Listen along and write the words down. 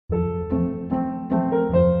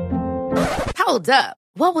Hold up.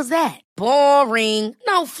 What was that? Boring.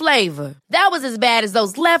 No flavor. That was as bad as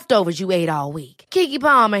those leftovers you ate all week. Keke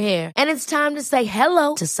Palmer here. And it's time to say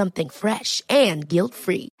hello to something fresh and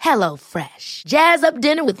guilt-free. Hello Fresh. Jazz up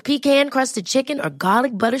dinner with pecan-crusted chicken or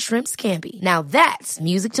garlic butter shrimp scampi. Now that's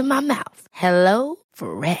music to my mouth. Hello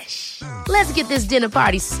Fresh. Let's get this dinner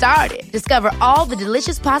party started. Discover all the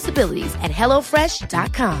delicious possibilities at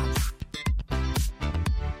hellofresh.com.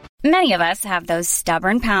 Many of us have those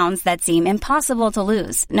stubborn pounds that seem impossible to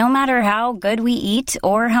lose, no matter how good we eat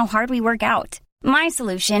or how hard we work out. My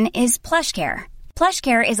solution is PlushCare.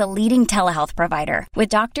 PlushCare is a leading telehealth provider with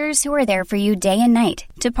doctors who are there for you day and night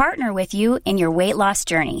to partner with you in your weight loss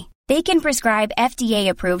journey. They can prescribe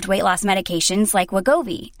FDA-approved weight loss medications like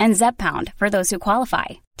Wegovy and Zepbound for those who qualify.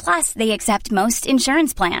 Plus, they accept most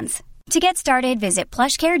insurance plans. To get started, visit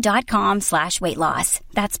plushcare.com/weightloss.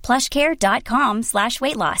 That's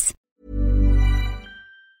plushcare.com/weightloss.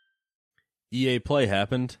 EA Play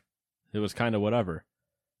happened. It was kind of whatever.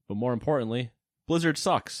 But more importantly, Blizzard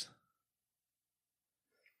sucks.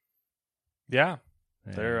 Yeah.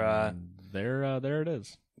 There it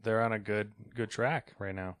is. They're on a good track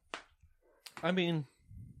right now. I mean,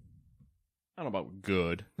 I don't know about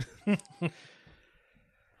good.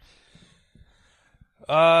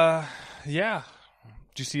 Yeah.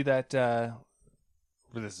 Did you see that?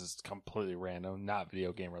 This is completely random, not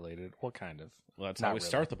video game related. What kind of? Well, that's Not how we really.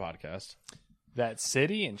 start the podcast. That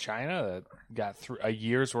city in China that got a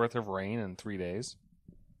year's worth of rain in 3 days.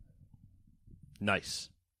 Nice.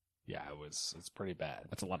 Yeah, it's pretty bad.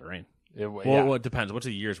 That's a lot of rain. Well, Well, it depends. What's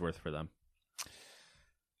a year's worth for them?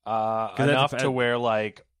 enough to where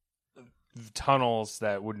like tunnels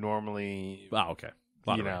that would normally, Oh, okay.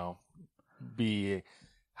 be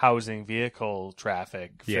housing vehicle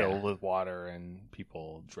traffic Yeah. filled with water and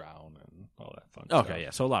people drown and all that fun stuff. Okay, yeah.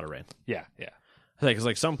 So a lot of rain. Yeah. I think because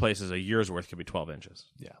like some places a year's worth could be 12 inches.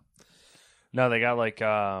 Yeah. No, they got like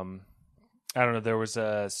I don't know. There was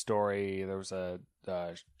a story. There was a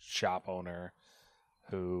shop owner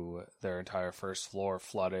who their entire first floor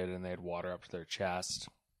flooded and they had water up to their chest.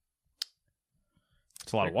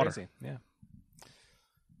 It's a lot of water. Crazy. Yeah.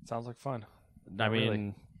 Sounds like fun. I Not really.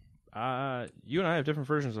 mean, you and I have different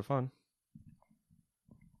versions of fun.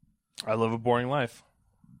 I live a boring life.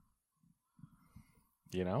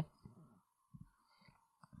 You know?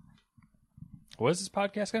 What is this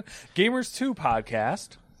podcast called? Gamers 2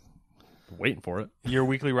 podcast. Waiting for it. Your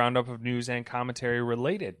weekly roundup of news and commentary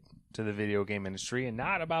related to the video game industry and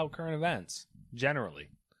not about current events, generally.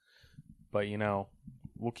 But,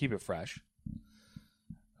 we'll keep it fresh.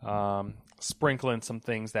 Sprinkle in some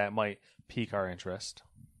things that might pique our interest.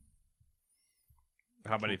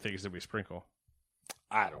 How many things did we sprinkle?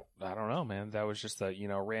 I don't know, man. That was just a,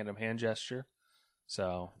 random hand gesture.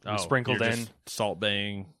 So we Oh, sprinkled you're in. just salt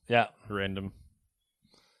baying Yeah. random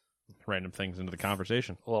things into the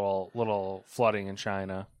conversation. Little flooding in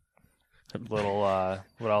China. Little what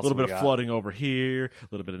else? A little we bit of got? flooding over here, a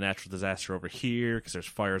little bit of natural disaster over here because there's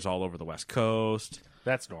fires all over the West Coast.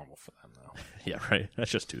 That's normal for them, though. Yeah, right. That's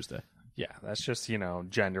just Tuesday. Yeah, that's just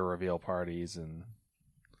gender reveal parties and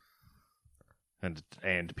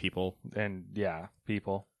people.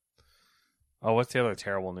 People. Oh, what's the other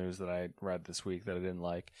terrible news that I read this week that I didn't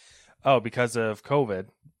like? Oh, because of COVID,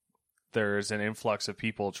 there's an influx of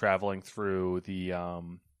people traveling through the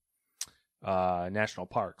national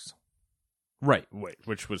parks. Right. Wait,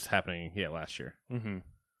 which was happening last year. Mm-hmm.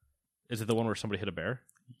 Is it the one where somebody hit a bear?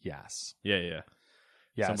 Yes. Yeah.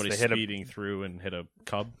 Yes, Somebody they hit speeding through and hit a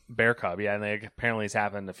cub. bear cub. Yeah, and apparently it's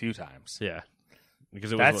happened a few times. Yeah.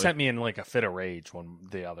 Because it That was sent me in like a fit of rage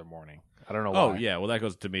the other morning. I don't know why. Oh, yeah. Well, that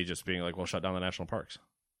goes to me just being like, well, shut down the national parks.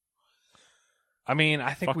 I mean,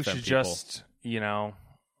 I think Fuck we them should people. just,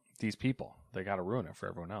 these people, they got to ruin it for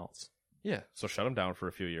everyone else. Yeah. So shut them down for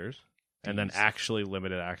a few years and then actually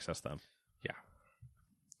limited access them. Yeah.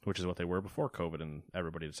 Which is what they were before COVID and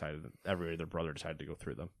everybody their brother decided to go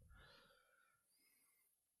through them.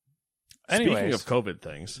 Anyways. Speaking of COVID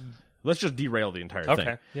things, let's just derail the entire thing.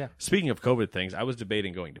 Okay, yeah. Speaking of COVID things, I was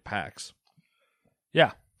debating going to PAX.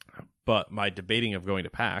 Yeah. But my debating of going to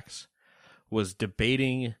PAX was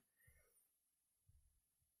debating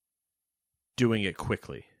doing it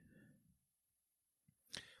quickly.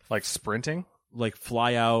 Like sprinting? Like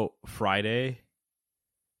fly out Friday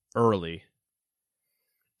early,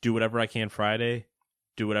 do whatever I can Friday,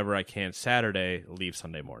 do whatever I can Saturday, leave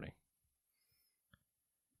Sunday morning.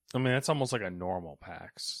 I mean, that's almost like a normal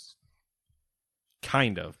PAX.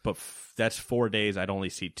 Kind of, but that's 4 days. I'd only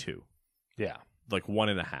see 2. Yeah. Like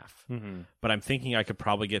 1.5. Mm-hmm. But I'm thinking I could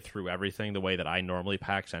probably get through everything the way that I normally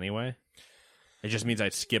PAX anyway. It just means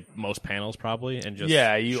I'd skip most panels probably and just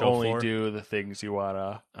you show only floor. do the things you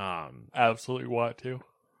wanna absolutely want to.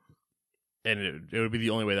 And it would be the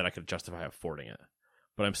only way that I could justify affording it.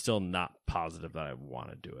 But I'm still not positive that I want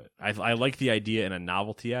to do it. I like the idea in a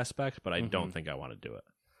novelty aspect, but I don't think I want to do it.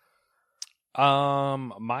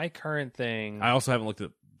 My current thing. I also haven't looked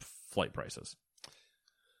at flight prices,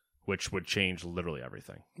 which would change literally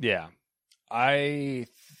everything. Yeah, I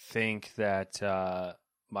think that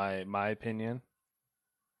my opinion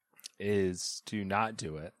is to not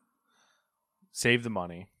do it. Save the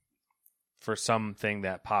money for something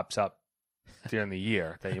that pops up during the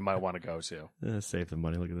year that you might want to go to. Save the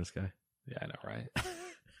money. Look at this guy. Yeah, I know, right?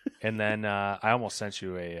 And then I almost sent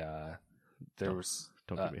you a. Don't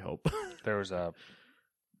give me hope. There was a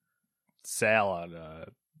sale on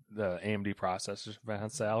the AMD processors on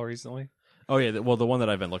sale recently. Oh yeah, well the one that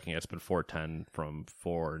I've been looking at has been $410 from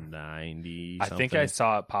 $490. I think I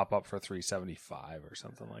saw it pop up for $375 or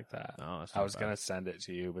something like that. Oh, that's I not was bad. gonna send it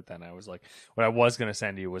to you, but then I was like, what I was gonna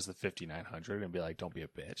send you was the 5900 and be like, don't be a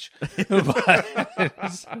bitch.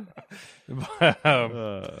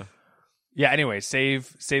 Yeah. Anyway,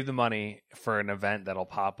 save the money for an event that'll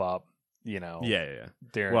pop up. Yeah.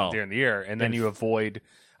 During the year, and then you avoid.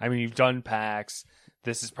 I mean, you've done PAX.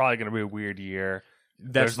 This is probably going to be a weird year.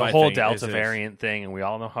 There's the my whole thing, Delta is variant thing, and we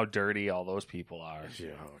all know how dirty all those people are.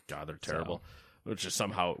 Yeah, oh god, they're terrible. Which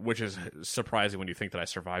is surprising when you think that I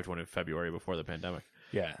survived one in February before the pandemic.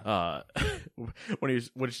 Yeah. Which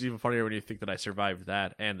is even funnier when you think that I survived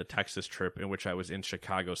that and the Texas trip in which I was in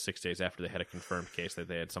Chicago 6 days after they had a confirmed case that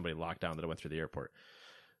they had somebody locked down that went through the airport.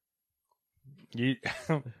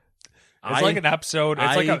 It's like an episode.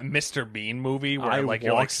 It's like a Mr. Bean movie where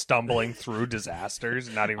you're like stumbling through disasters,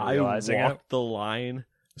 and not even realizing I walked it. the line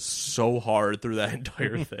so hard through that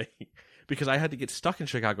entire thing because I had to get stuck in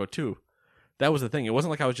Chicago too. That was the thing. It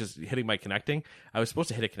wasn't like I was just hitting my connecting. I was supposed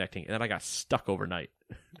to hit it connecting, and then I got stuck overnight.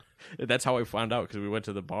 That's how I found out because we went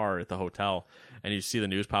to the bar at the hotel, and you see the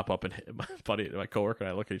news pop up, and my coworker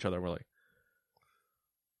and I look at each other, and we're like,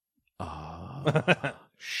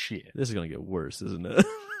 Shit. This is going to get worse, isn't it?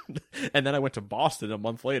 And then I went to Boston a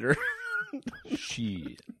month later.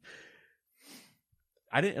 Shit.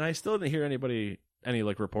 I still didn't hear any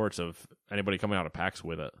like reports of anybody coming out of PAX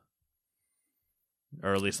with it.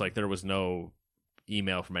 Or at least like there was no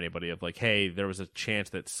email from anybody of like, hey, there was a chance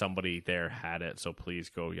that somebody there had it, so please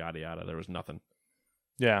go yada yada. There was nothing.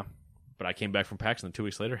 Yeah. But I came back from PAX and then 2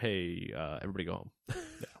 weeks later, hey, everybody go home.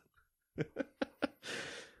 Yeah.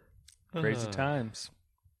 Crazy times.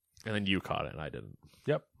 And then you caught it and I didn't.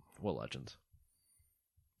 Yep. What legends.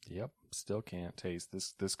 Yep. Still can't taste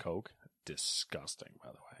this Coke. Disgusting, by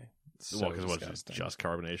the way. Well, because what's just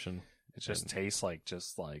carbonation? It just tastes like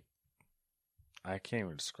I can't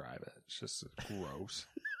even describe it. It's just gross.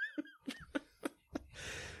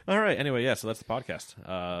 All right. Anyway, yeah. So that's the podcast.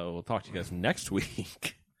 We'll talk to you guys next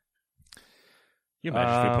week. You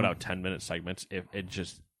imagine if we put out 10-minute segments? If it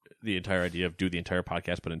just the entire idea of do the entire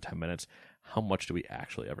podcast, but in 10 minutes, how much do we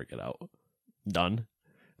actually ever get out done?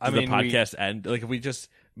 Does the podcast end? Like if we just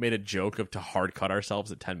made a joke of to hard cut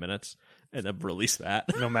ourselves at 10 minutes and then release that,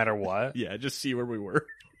 no matter what. Yeah, just see where we were.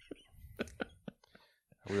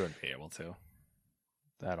 We wouldn't be able to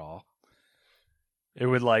at all. It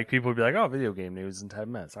would people would be like, "Oh, video game news in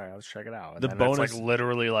 10 minutes. All right, let's check it out." And The then bonus, it's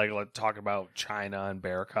literally let's talk about China and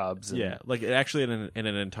bear cubs. And... Yeah, actually in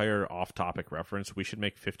an entire off-topic reference, we should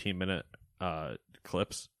make 15-minute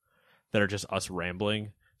clips that are just us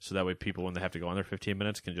rambling, so that way people, when they have to go on their 15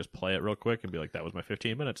 minutes, can just play it real quick and be like, "That was my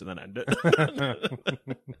 15 minutes," and then end it.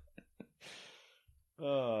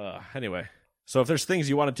 Anyway, so if there's things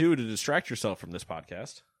you want to do to distract yourself from this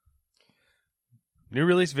podcast. New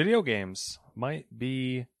release video games might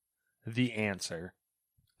be the answer.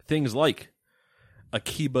 Things like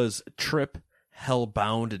Akiba's Trip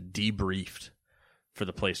Hellbound Debriefed for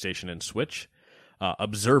the PlayStation and Switch,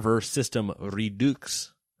 Observer System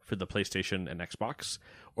Redux for the PlayStation and Xbox,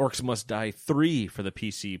 Orcs Must Die 3 for the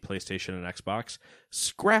PC, PlayStation, and Xbox,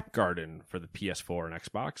 Scrap Garden for the PS4 and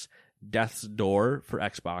Xbox, Death's Door for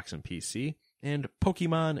Xbox and PC, and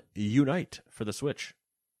Pokemon Unite for the Switch.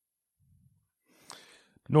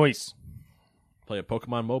 Noise. Play a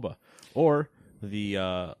Pokemon MOBA. Or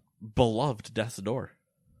the beloved Death's Door.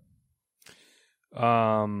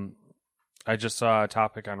 I just saw a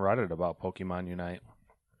topic on Reddit about Pokemon Unite.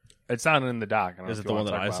 It's not in the doc. Is it the one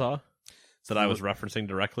that I saw? That I was referencing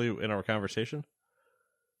directly in our conversation?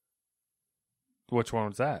 Which one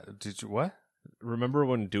was that? Did you what? Remember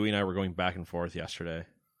when Dewey and I were going back and forth yesterday?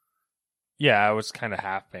 Yeah, I was kind of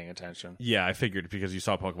half paying attention. Yeah, I figured because you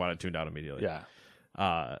saw Pokemon and tuned out immediately. Yeah.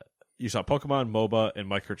 you saw Pokemon, MOBA, and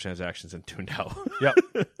microtransactions in Toondao.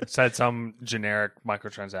 Yep. Said some generic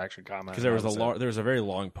microtransaction comment. Because there was a very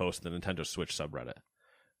long post in the Nintendo Switch subreddit.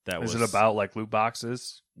 Is it about like loot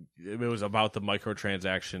boxes? It was about the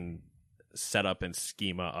microtransaction setup and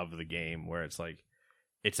schema of the game, where it's like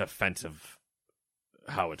it's offensive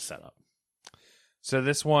how it's set up. So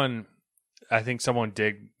this one, I think someone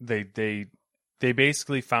they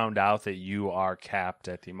basically found out that you are capped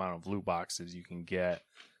at the amount of loot boxes you can get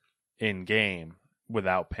in game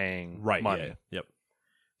without paying money. Yeah. Yep.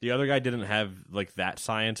 The other guy didn't have like that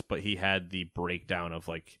science, but he had the breakdown of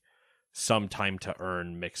like some time to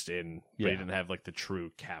earn mixed in, but he didn't have like the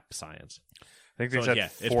true cap science. I think they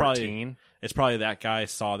said 14. It's probably that guy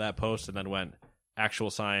saw that post and then went actual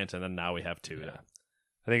science, and then now we have 2. Yeah.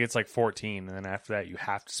 I think it's like 14, and then after that you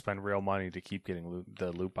have to spend real money to keep getting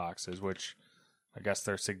the loot boxes, which I guess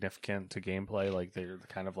they're significant to gameplay. Like they're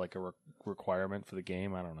kind of like a requirement for the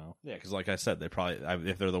game. I don't know. Yeah, because like I said, they probably,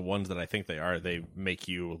 if they're the ones that I think they are, they make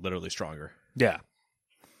you literally stronger. Yeah.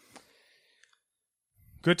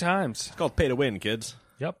 Good times. It's called pay to win, kids.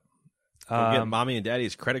 Yep. Go get mommy and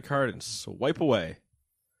daddy's credit card and swipe away.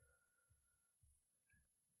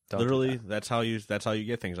 Literally, that's how you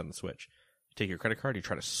get things on the Switch. You take your credit card, you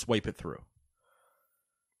try to swipe it through.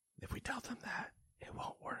 If we tell them that, it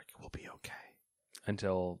won't work. We'll be okay.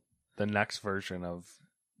 Until the next version of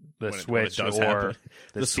the Switch or happen.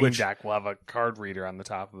 the Steam Switch Deck will have a card reader on the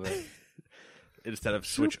top of it. Instead of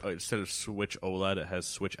Switch OLED, it has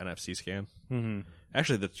Switch NFC scan. Mm-hmm.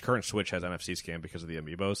 Actually, the current Switch has NFC scan because of the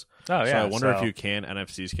Amiibos. Oh, yeah. So I wonder if you can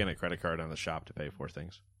NFC scan a credit card on the shop to pay for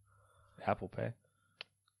things. Apple Pay.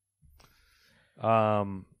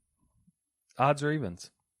 Odds or evens?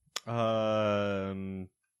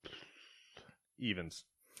 Evens.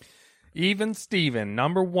 Even Steven,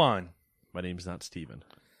 number 1. My name's not Steven.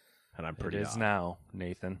 And I'm pretty It is odd. now,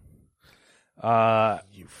 Nathan.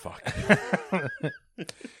 You fuck.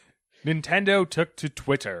 Nintendo took to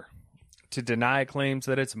Twitter to deny claims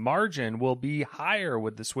that its margin will be higher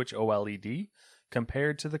with the Switch OLED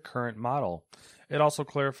compared to the current model. It also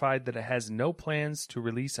clarified that it has no plans to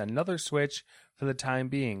release another Switch for the time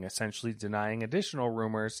being, essentially denying additional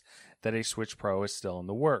rumors that a Switch Pro is still in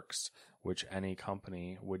the works, which any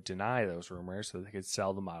company would deny those rumors so they could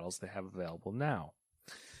sell the models they have available now.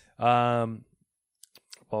 Blah,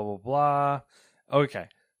 blah, blah. Okay.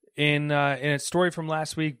 In its story from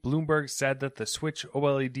last week, Bloomberg said that the Switch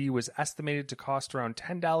OLED was estimated to cost around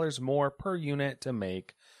 $10 more per unit to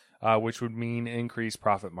make, which would mean increased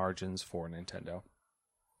profit margins for Nintendo.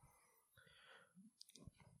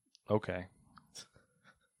 Okay.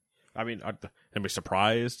 I mean, am we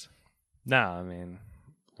surprised? No, I mean,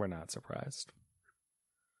 we're not surprised.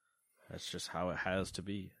 That's just how it has to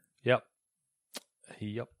be. Yep.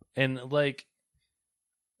 And like,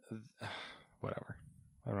 whatever.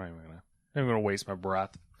 I'm not even gonna waste my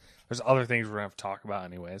breath. There's other things we're gonna have to talk about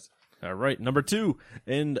anyways. All right, number 2.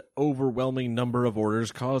 An overwhelming number of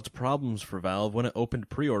orders caused problems for Valve when it opened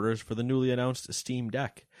pre-orders for the newly announced Steam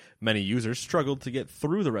Deck. Many users struggled to get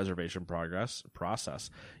through the reservation process,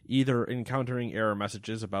 either encountering error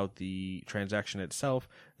messages about the transaction itself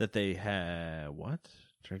that they had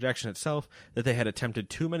attempted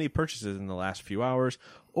too many purchases in the last few hours,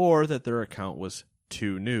 or that their account was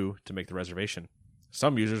too new to make the reservation.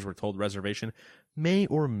 Some users were told reservation may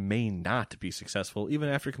or may not be successful even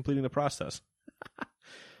after completing the process.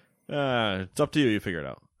 It's up to you. You figure it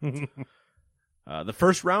out. The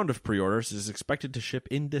first round of pre-orders is expected to ship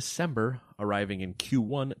in December, arriving in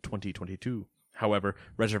Q1 2022. However,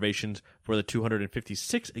 reservations for the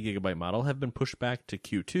 256GB model have been pushed back to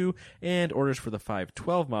Q2, and orders for the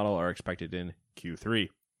 512 model are expected in Q3.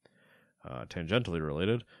 Tangentially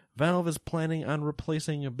related, Valve is planning on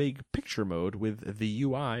replacing a big picture mode with the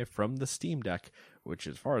UI from the Steam Deck, which,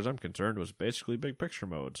 as far as I'm concerned, was basically big picture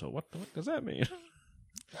mode. So what does that mean?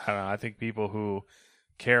 I don't know. I think people who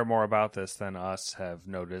care more about this than us have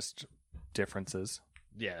noticed differences.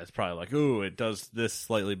 Yeah, it's probably like, ooh, it does this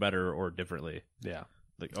slightly better or differently. Yeah.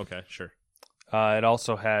 Like, okay, sure. It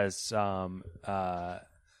also has a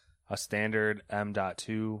standard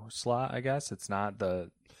M.2 slot, I guess. It's not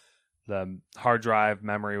the hard drive,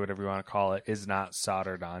 memory, whatever you want to call it, is not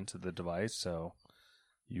soldered onto the device, so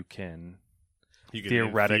you can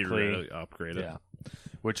theoretically upgrade it. Yeah.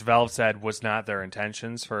 Which Valve said was not their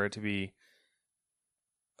intentions for it to be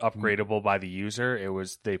upgradable by the user.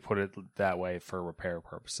 They put it that way for repair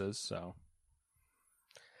purposes, so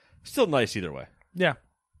still nice either way. Yeah.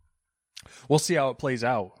 We'll see how it plays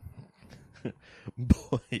out.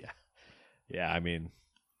 Yeah, I mean,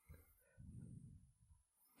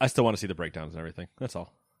 I still want to see the breakdowns and everything. That's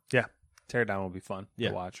all. Yeah. Teardown will be fun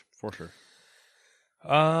to watch. For sure.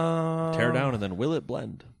 Teardown. Teardown and then will it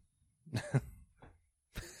blend?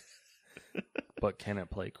 But can it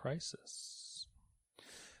play Crisis?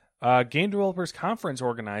 Game Developers Conference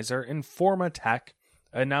organizer Informa Tech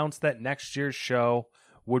announced that next year's show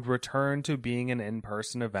would return to being an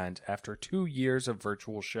in-person event after 2 years of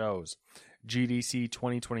virtual shows. GDC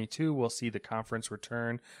 2022 will see the conference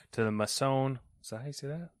return to the Moscone. Is that how you say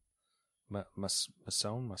that?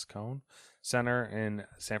 Moscone Center in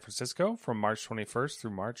San Francisco from March 21st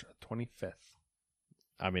through March 25th.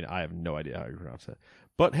 I mean, I have no idea how you pronounce it.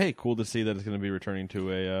 But hey, cool to see that it's going to be returning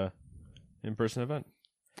to a in-person event.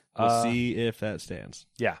 We'll see if that stands.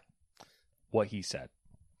 Yeah. What he said.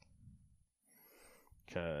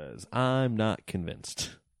 Because I'm not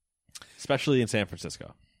convinced. Especially in San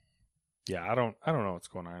Francisco. Yeah, I don't know what's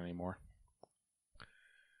going on anymore.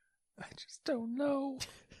 I just don't know.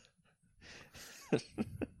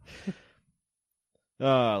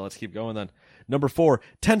 Let's keep going then. Number 4,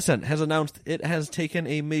 Tencent has announced it has taken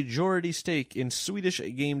a majority stake in Swedish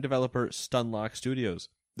game developer Stunlock Studios.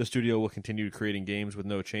 The studio will continue creating games with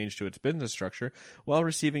no change to its business structure while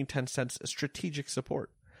receiving Tencent's strategic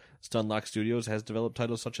support. Stunlock Studios has developed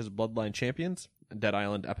titles such as Bloodline Champions, Dead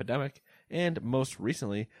Island Epidemic, and most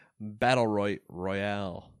recently, Battle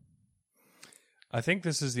Royale. I think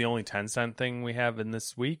this is the only Tencent thing we have in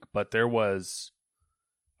this week, but there was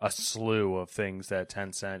a slew of things that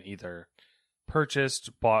Tencent either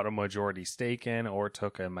purchased, bought a majority stake in, or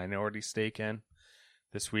took a minority stake in.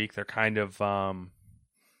 This week, they're kind of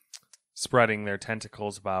spreading their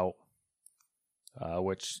tentacles about,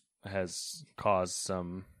 which has caused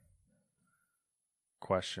some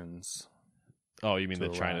questions. Oh, you mean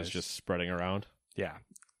that China's just spreading around? Yeah.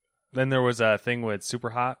 Then there was a thing with Super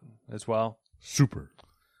Hot as well. Super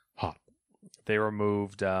Hot. They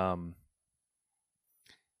removed...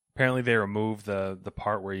 apparently they removed the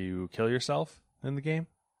part where you kill yourself in the game.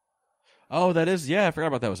 Oh, that is... Yeah, I forgot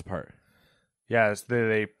about that was a part. Yes,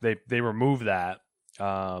 they removed that.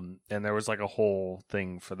 And there was like a whole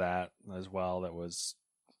thing for that as well that was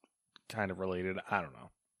kind of related. I don't know.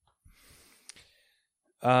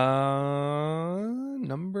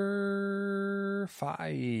 Number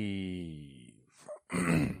 5.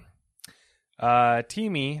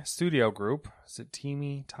 Teamy Studio Group. Is it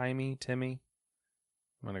Timmy? I'm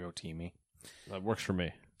going to go Teamy. That works for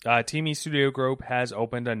me. Teamy Studio Group has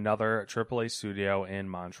opened another AAA studio in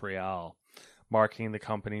Montreal, marking the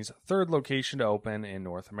company's third location to open in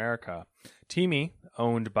North America. Teamy,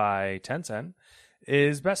 owned by Tencent,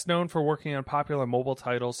 is best known for working on popular mobile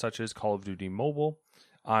titles such as Call of Duty Mobile,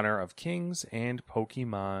 Honor of Kings, and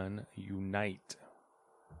Pokemon Unite.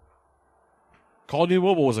 Call of Duty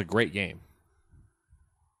Mobile was a great game.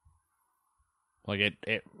 Like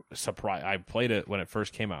it surprised. I played it when it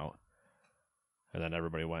first came out, and then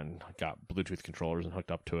everybody went and got Bluetooth controllers and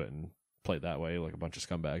hooked up to it and played that way like a bunch of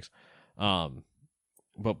scumbags.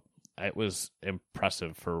 But it was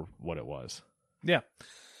impressive for what it was. Yeah,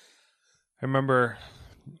 I remember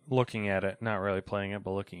looking at it, not really playing it,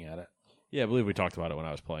 but looking at it. Yeah, I believe we talked about it when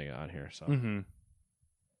I was playing it on here. So,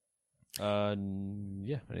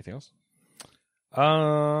 yeah. Anything else?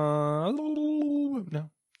 No.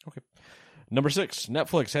 Okay. Number 6,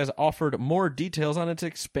 Netflix has offered more details on its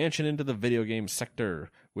expansion into the video game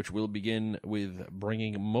sector, which will begin with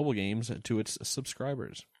bringing mobile games to its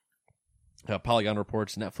subscribers. Polygon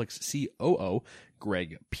reports Netflix COO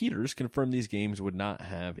Greg Peters confirmed these games would not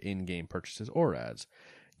have in-game purchases or ads.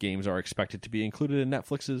 Games are expected to be included in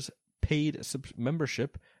Netflix's paid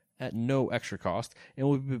membership at no extra cost and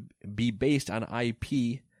will be based on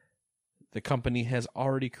IP the company has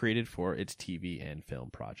already created for its TV and film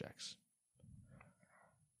projects.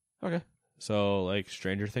 Okay. So, like,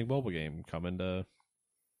 Stranger Things mobile game coming to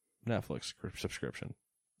Netflix subscription.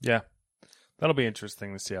 Yeah. That'll be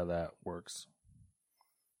interesting to see how that works.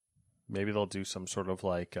 Maybe they'll do some sort of,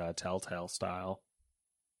 like, Telltale style.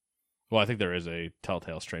 Well, I think there is a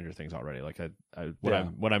Telltale Stranger Things already. Like, what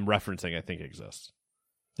I'm referencing, I think exists.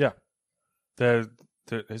 Yeah.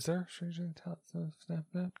 Is there Stranger Things?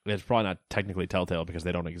 It's probably not technically Telltale because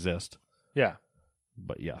they don't exist. Yeah.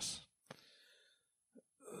 But yes.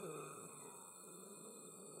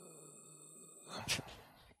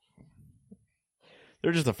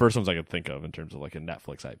 They're just the first ones I could think of in terms of like a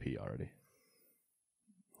Netflix IP already.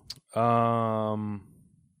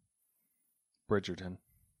 Bridgerton.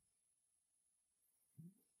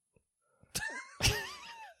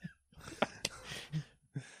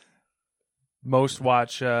 Most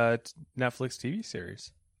watch Netflix TV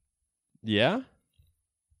series. Yeah?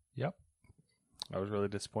 Yep. I was really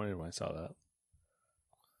disappointed when I saw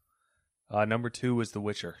that. Number 2 was The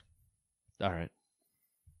Witcher. All right.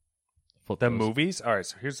 Flip The those. movies? All right,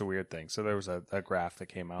 so here's the weird thing. So there was a graph that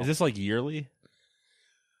came out. Is this like yearly?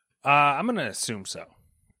 I'm going to assume so.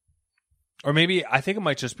 Or maybe, I think it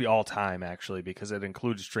might just be all time, actually, because it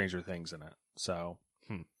included Stranger Things in it. So,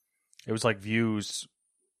 it was like views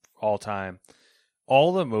all time.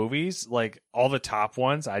 All the movies, like all the top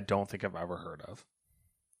ones, I don't think I've ever heard of.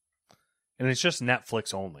 And it's just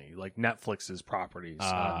Netflix only, like Netflix's properties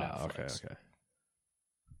on Netflix. Okay.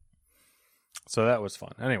 So that was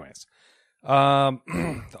fun. Anyways.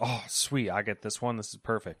 Oh, sweet. I get this one. This is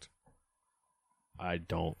perfect. I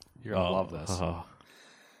don't. You're going to love this. Oh.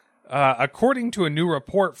 According to a new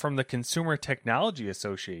report from the Consumer Technology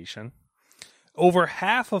Association, over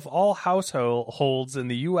half of all households in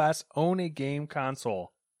the U.S. own a game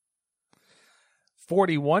console.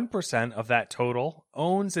 41% of that total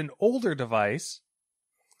owns an older device,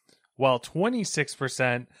 while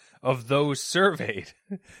 26% of those surveyed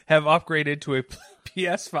have upgraded to a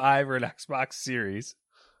PS5 or an Xbox Series.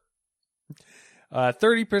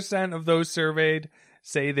 30% of those surveyed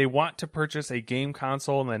say they want to purchase a game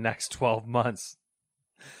console in the next 12 months.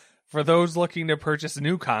 For those looking to purchase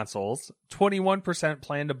new consoles, 21%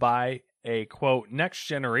 plan to buy a, quote, next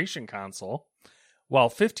generation console, while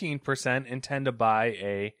 15% intend to buy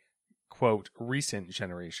a, quote, recent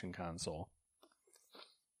generation console.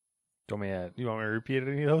 You want me to repeat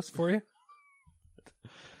any of those for you?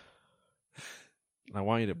 I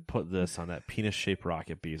want you to put this on that penis-shaped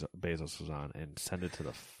rocket Bezos was on and send it to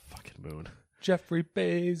the fucking moon. Jeffrey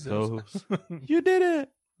Bezos. You did it!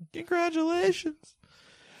 Congratulations!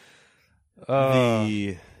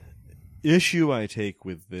 The issue I take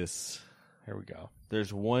with this... Here we go.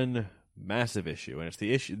 There's one massive issue, and it's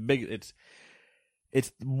the issue...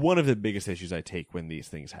 It's one of the biggest issues I take when these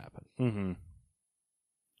things happen. Mm-hmm.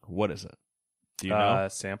 What is it? Do you know?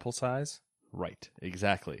 Sample size? Right,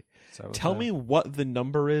 exactly. So Tell me what the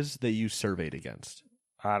number is that you surveyed against.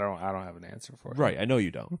 I don't have an answer for it. Right, I know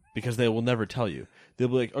you don't, because they will never tell you. They'll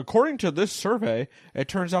be like, according to this survey, it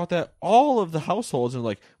turns out that all of the households, and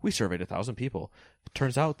like, we surveyed 1,000 people. It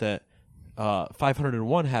turns out that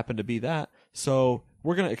 501 happened to be that, so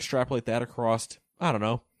we're going to extrapolate that across, I don't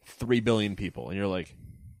know, 3 billion people. And you're like,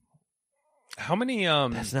 how many?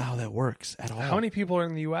 That's not how that works at all. How many people are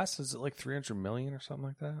in the U.S.? Is it like 300 million or something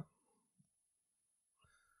like that?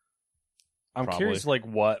 I'm Probably. curious, like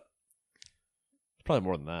what? It's probably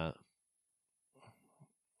more than that.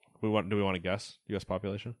 Do we want to guess U.S.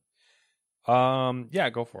 population? Yeah,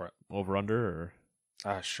 go for it. Over under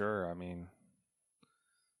or? Sure. I mean,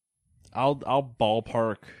 I'll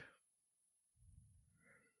ballpark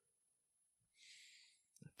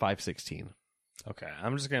 516. Okay,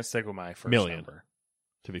 I'm just gonna stick with my first Million. number.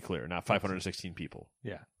 To be clear, not 516 people.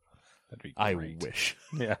 Yeah, that'd be I great. wish.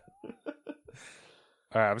 Yeah.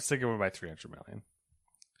 All right, I'm sticking with my 300 million.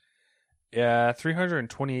 Yeah,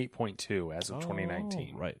 328.2 as of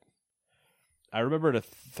 2019. Right. I remembered a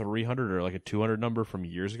 300 or like a 200 number from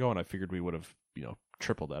years ago, and I figured we would have,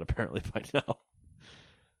 tripled that apparently by now.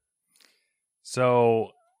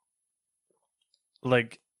 So,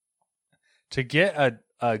 like, to get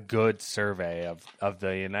a good survey of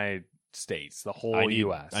the United States, the whole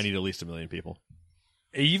U.S. I need at least 1 million people.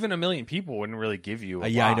 Even 1 million people wouldn't really give you a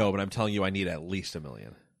Yeah, lot. I know, but I'm telling you I need at least 1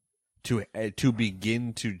 million to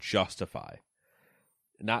begin to justify.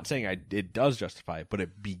 Not saying it does justify, but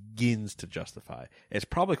it begins to justify. It's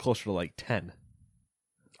probably closer to like 10.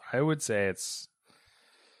 I would say it's...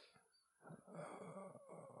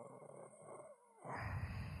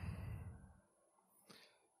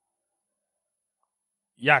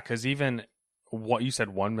 Yeah, because even what you said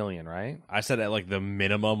 1 million, right? I said at like the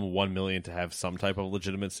minimum 1 million to have some type of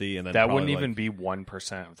legitimacy, and then that probably wouldn't even like, be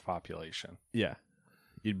 1% of the population. Yeah,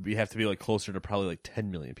 you'd have to be like closer to probably like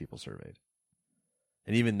 10 million people surveyed,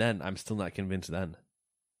 and even then, I'm still not convinced. Then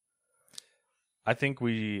I think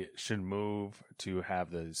we should move to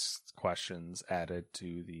have those questions added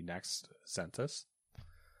to the next census.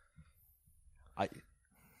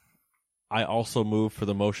 I also move for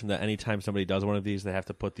the motion that anytime somebody does one of these, they have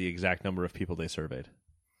to put the exact number of people they surveyed.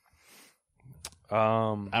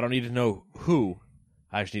 I don't need to know who.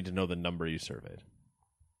 I just need to know the number you surveyed.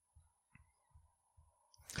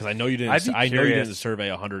 Because I know you didn't. I know you didn't survey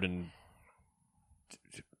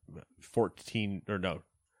 114 or no.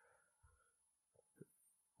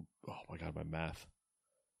 Oh my god, my math.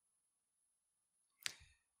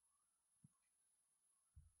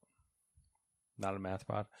 Not a math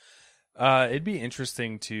pod. It'd be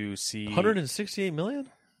interesting to see 168 million.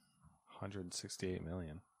 168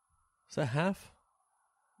 million. Is that half?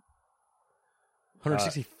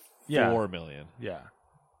 164 million. Yeah.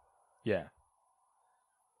 Yeah.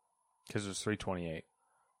 Because there's 328.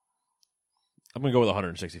 I'm going to go with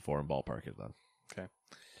 164 and ballpark it then. Okay.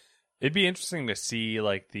 It'd be interesting to see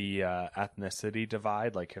like the ethnicity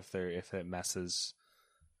divide, like if it messes,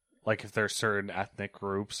 like if there's certain ethnic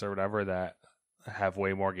groups or whatever that have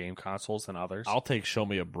way more game consoles than others. I'll take show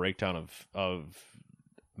me a breakdown of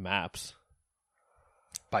maps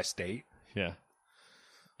By state. Yeah.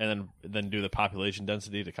 And then do the population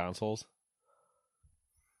density to consoles.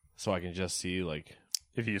 So I can just see like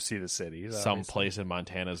If you see the cities. some obviously. place in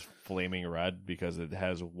Montana's flaming red because it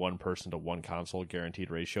has one person to one console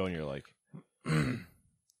guaranteed ratio, and you're like,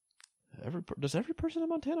 does every person in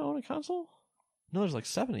Montana own a console? No, there's like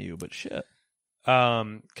 7 of you, but shit.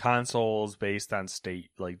 Consoles based on state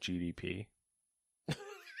like GDP.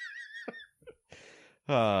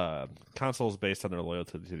 Consoles based on their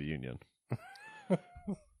loyalty to the union.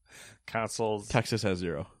 Consoles Texas has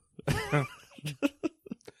 0.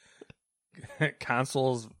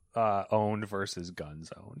 consoles owned versus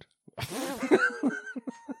guns owned.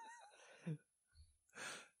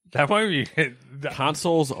 That might be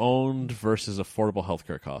Consoles owned versus affordable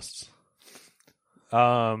healthcare costs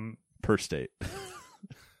per state.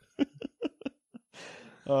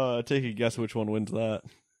 Take a guess which one wins that.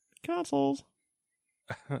 Consoles.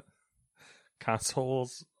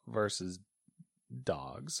 Consoles versus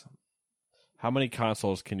dogs. How many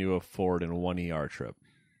consoles can you afford in one ER trip?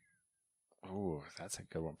 Ooh, that's a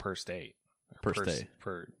good one. Per state. Per state.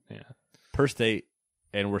 Per state,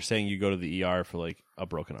 and we're saying you go to the ER for like a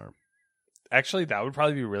broken arm. Actually, that would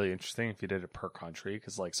probably be really interesting if you did it per country,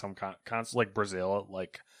 because like some consoles, like Brazil,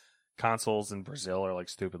 like consoles in Brazil are like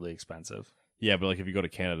stupidly expensive. Yeah, but like if you go to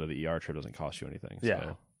Canada, the ER trip doesn't cost you anything. So.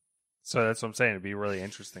 Yeah. So that's what I'm saying. It'd be really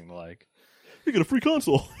interesting to like. You get a free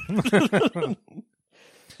console.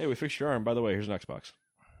 Hey, we fixed your arm. By the way, here's an Xbox.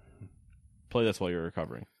 Play this while you're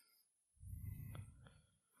recovering.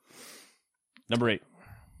 Number 8.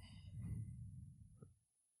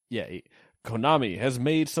 Yeah, 8. Konami has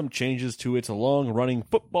made some changes to its long-running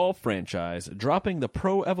football franchise, dropping the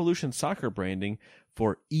Pro Evolution Soccer branding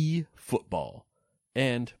for eFootball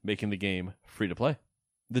and making the game free-to-play.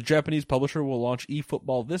 The Japanese publisher will launch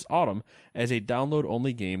eFootball this autumn as a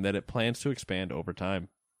download-only game that it plans to expand over time.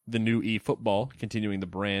 The new eFootball, continuing the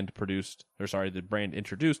brand introduced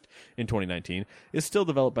in 2019, is still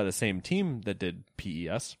developed by the same team that did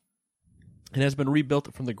PES and has been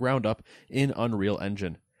rebuilt from the ground up in Unreal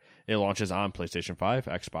Engine. It launches on PlayStation 5,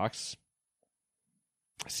 Xbox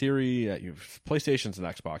Series, PlayStations and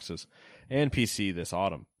Xboxes, and PC this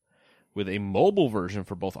autumn, with a mobile version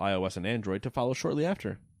for both iOS and Android to follow shortly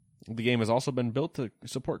after. The game has also been built to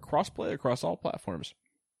support crossplay across all platforms.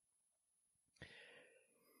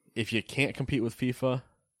 If you can't compete with FIFA,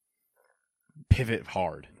 pivot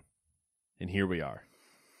hard. And here we are.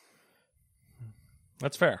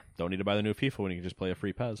 That's fair. Don't need to buy the new FIFA when you can just play a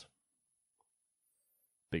free PES.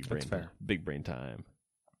 Big brain. That's fair. Big brain time.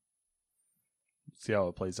 See how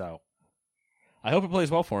it plays out. I hope it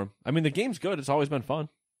plays well for him. I mean, the game's good. It's always been fun.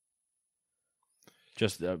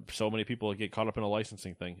 Just so many people get caught up in a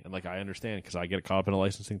licensing thing. And, like, I understand because I get caught up in a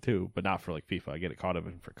licensing too, but not for, like, FIFA. I get it caught up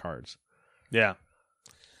in for cards. Yeah.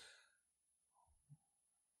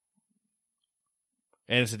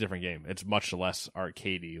 And it's a different game. It's much less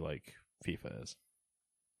arcadey like FIFA is.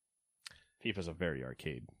 FIFA's a very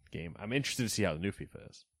arcade game. I'm interested to see how the new FIFA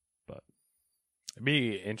is. But it'd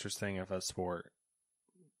be interesting if a sport...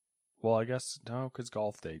 Well, I guess, no, because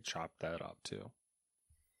golf, they chopped that up, too.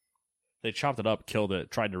 They chopped it up, killed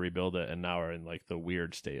it, tried to rebuild it, and now are in like the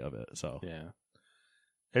weird state of it. So yeah,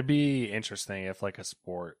 it'd be interesting if like a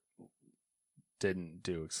sport didn't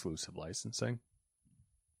do exclusive licensing.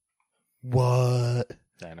 What?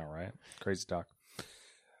 I know, right? Crazy talk.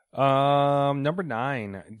 Number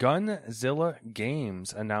 9, Gunzilla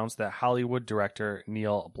Games announced that Hollywood director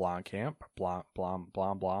Neil Blomkamp,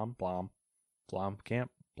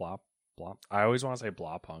 I always want to say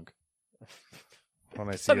Blahpunk. When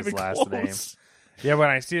I see his last name. Yeah, when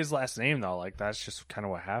I see his last name, though, like, that's just kind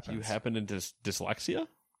of what happens. You happen into dyslexia?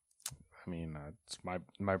 I mean, it's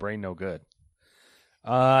my brain no good.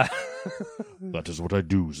 That is what I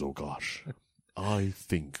do, Zogosh. I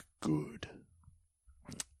think good.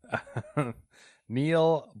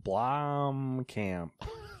 Neil Blomkamp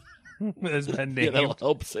has been named... Yeah, that'll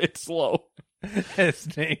help say it slow. has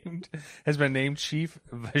been named Chief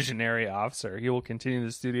Visionary Officer. He will continue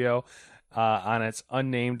the studio... on its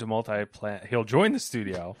unnamed he'll join the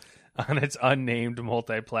studio on its unnamed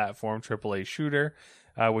multi-platform AAA shooter,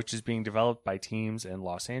 which is being developed by teams in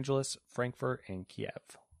Los Angeles, Frankfurt, and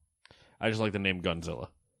Kiev. I just like the name Gunzilla.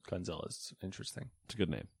 Gunzilla's interesting. It's a good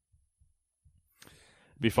name.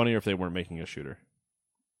 It'd be funnier if they weren't making a shooter.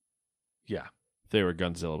 Yeah. They were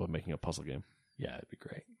Gunzilla, but making a puzzle game. Yeah, it'd be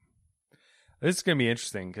great. This is gonna be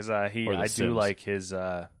interesting because I Sims. do like his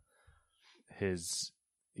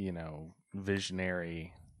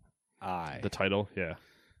visionary eye. The title, yeah.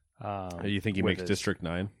 You think he makes District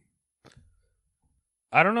 9?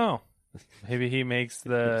 I don't know. Maybe he makes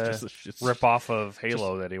the just rip off of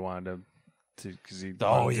Halo that he wanted to because he.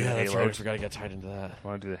 Oh wanted to do yeah, that's Halo. right. I forgot to get tied into that. I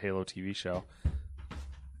want to do the Halo TV show.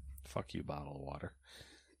 Fuck you, bottle of water.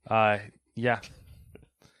 Yeah.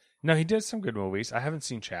 No, he did some good movies. I haven't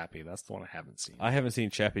seen Chappie. That's the one I haven't seen. I haven't seen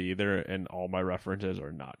Chappie either, and all my references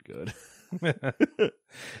are not good.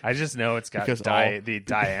 I just know it's got Because the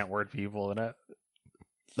Diantword people in it.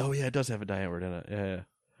 Oh yeah, it does have a Diantword in it. Yeah.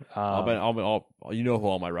 You know who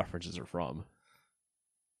all my references are from.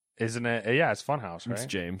 Isn't it? Yeah, it's Funhouse, right? It's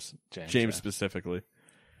James. James yeah. specifically.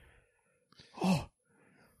 Oh,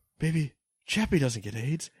 maybe Chappie doesn't get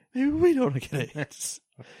AIDS. Maybe we don't get AIDS.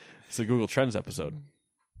 It's a Google Trends episode.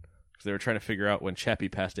 Because they were trying to figure out when Chappie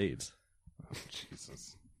passed AIDS. Oh,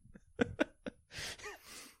 Jesus.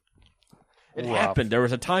 It happened. There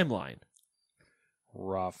was a timeline.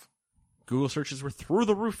 Rough. Google searches were through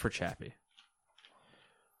the roof for Chappie.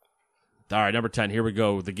 All right, number 10. Here we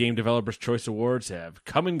go. The Game Developers' Choice Awards have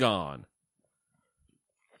come and gone.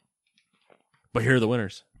 But here are the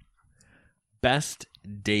winners. Best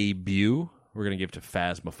Debut, we're going to give to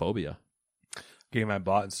Phasmophobia. Game I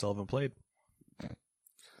bought and still haven't played.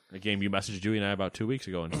 A game you messaged Dewey and I about 2 weeks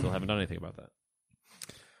ago and still haven't done anything about that.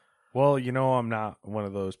 Well, I'm not one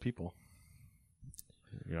of those people.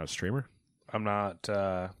 You're not a streamer? I'm not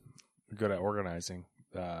good at organizing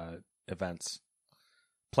events.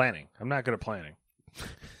 Planning. I'm not good at planning.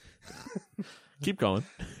 Keep going.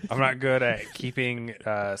 I'm not good at keeping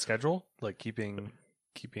schedule, like keeping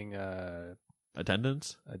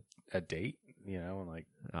Attendance? a date, and like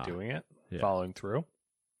doing it, yeah. following through.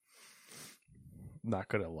 Not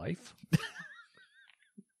good at life.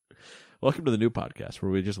 Welcome to the new podcast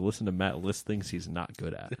where we just listen to Matt list things he's not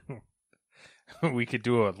good at. We could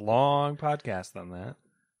do a long podcast on that.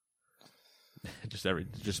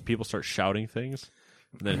 Just people start shouting things,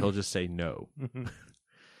 and then he'll just say no.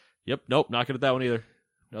 Yep, nope, not good at that one either.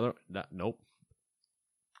 Nope.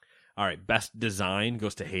 All right, best design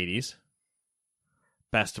goes to Hades.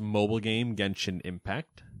 Best mobile game, Genshin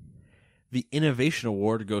Impact. The Innovation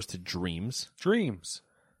Award goes to Dreams. Dreams.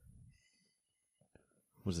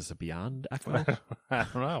 Was this a Beyond Echo? I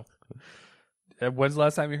don't know. When's the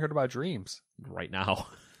last time you heard about Dreams? Right now.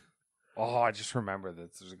 Oh, I just remember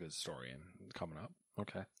that there's a good story coming up.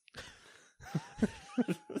 Okay.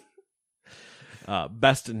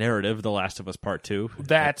 Best narrative, The Last of Us Part 2.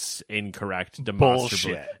 That's incorrect.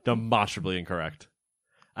 Demonstrably incorrect.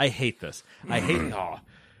 I hate this. I'm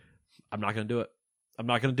not going to do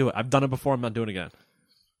it. I've done it before. I'm not doing it again.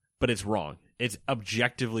 But it's wrong. It's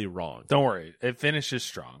objectively wrong. Don't worry. It finishes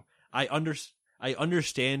strong. I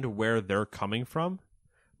understand where they're coming from,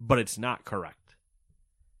 but it's not correct.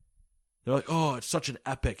 They're like, oh, it's such an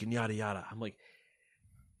epic and yada yada. I'm like,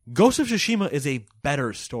 Ghost of Tsushima is a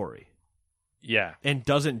better story. Yeah. And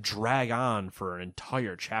doesn't drag on for an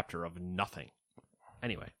entire chapter of nothing.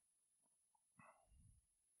 Anyway.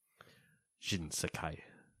 Jin Sakai.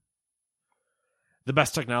 The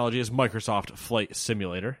best technology is Microsoft Flight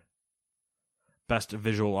Simulator. Best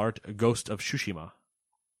visual art, Ghost of Tsushima.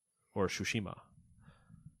 Or Tsushima.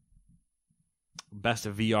 Best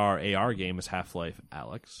VR AR game is Half-Life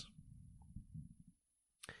Alyx.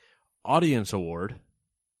 Audience Award,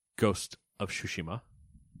 Ghost of Tsushima.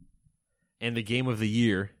 And the Game of the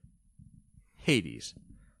Year, Hades.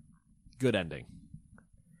 Good ending.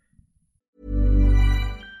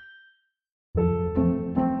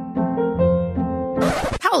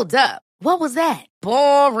 Hold up. What was that?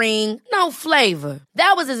 Boring. No flavor.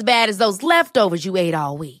 That was as bad as those leftovers you ate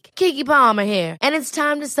all week. Keke Palmer here, and it's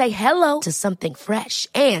time to say hello to something fresh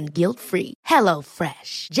and guilt-free. Hello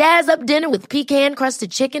Fresh. Jazz up dinner with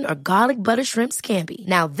pecan-crusted chicken or garlic butter shrimp scampi.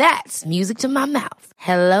 Now that's music to my mouth.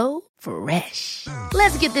 Hello Fresh.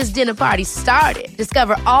 Let's get this dinner party started.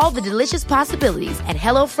 Discover all the delicious possibilities at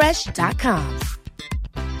HelloFresh.com.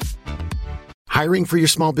 Hiring for your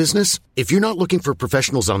small business? If you're not looking for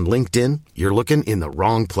professionals on LinkedIn, you're looking in the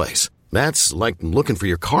wrong place. That's like looking for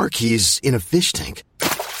your car keys in a fish tank.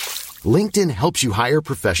 LinkedIn helps you hire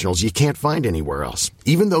professionals you can't find anywhere else,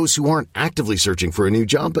 even those who aren't actively searching for a new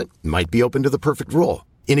job but might be open to the perfect role.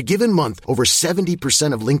 In a given month, over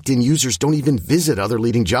 70% of LinkedIn users don't even visit other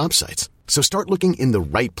leading job sites. So start looking in the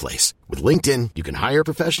right place. With LinkedIn, you can hire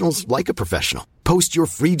professionals like a professional. Post your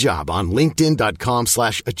free job on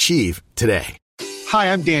linkedin.com/achieve today.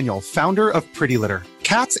 Hi, I'm Daniel, founder of Pretty Litter.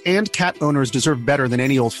 Cats and cat owners deserve better than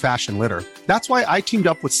any old-fashioned litter. That's why I teamed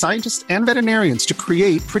up with scientists and veterinarians to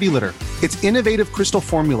create Pretty Litter. Its innovative crystal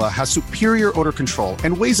formula has superior odor control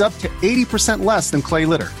and weighs up to 80% less than clay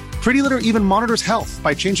litter. Pretty Litter even monitors health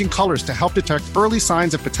by changing colors to help detect early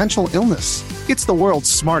signs of potential illness. It's the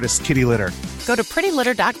world's smartest kitty litter. Go to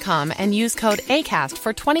prettylitter.com and use code ACAST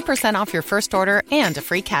for 20% off your first order and a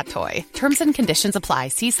free cat toy. Terms and conditions apply.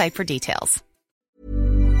 See site for details.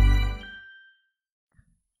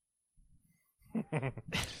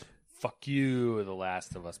 Fuck you, The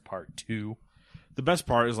Last of Us Part 2. The best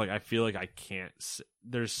part is, like, I feel like I can't.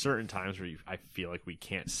 There's certain times where I feel like we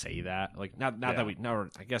can't say that. Like, not that we. No,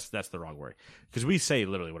 I guess that's the wrong word. Because we say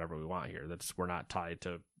literally whatever we want here. We're not tied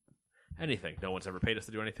to anything. No one's ever paid us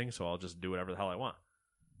to do anything, so I'll just do whatever the hell I want.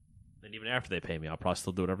 And even after they pay me, I'll probably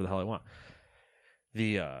still do whatever the hell I want.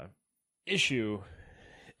 The issue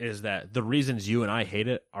is that the reasons you and I hate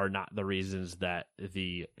it are not the reasons that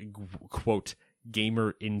the quote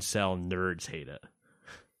gamer incel nerds hate it.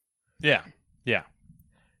 Yeah. Yeah.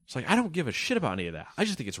 It's like, I don't give a shit about any of that. I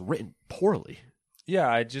just think it's written poorly.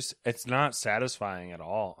 Yeah, it's not satisfying at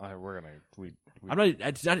all.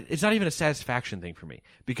 It's not even a satisfaction thing for me,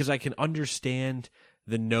 because I can understand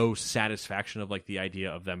the no satisfaction of, like, the idea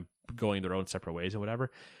of them going their own separate ways and whatever.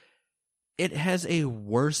 It has a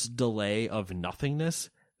worse delay of nothingness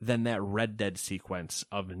than that Red Dead sequence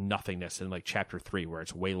of nothingness in, like, Chapter 3, where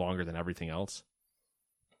it's way longer than everything else.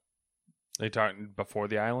 They talking before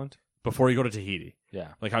the island? Before you go to Tahiti.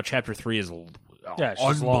 Yeah. Like how Chapter 3 is it's just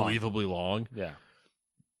unbelievably long. Yeah.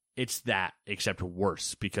 It's that, except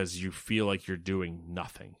worse, because you feel like you're doing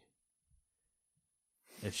nothing.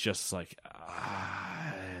 It's just like...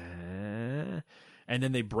 and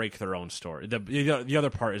then they break their own story. The other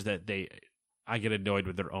part is that I get annoyed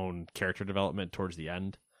with their own character development towards the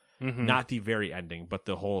end. Mm-hmm. Not the very ending, but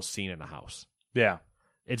the whole scene in the house. Yeah.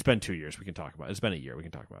 It's been 2 years. We can talk about it. It's been a year. We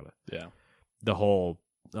can talk about it. Yeah. The whole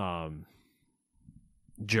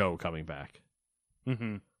Joe coming back.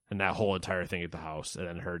 Mm-hmm. And that whole entire thing at the house. And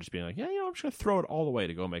then her just being like, yeah, I'm just going to throw it all away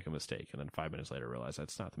to go make a mistake. And then 5 minutes later realize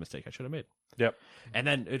that's not the mistake I should have made. Yep. And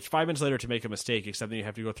then it's 5 minutes later to make a mistake, except then you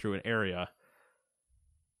have to go through an area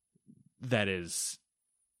that is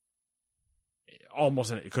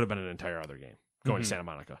almost, it could have been an entire other game. Going to Santa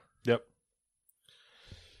Monica. Yep.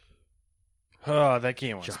 Oh, that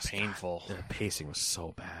game was Just painful. God, the pacing was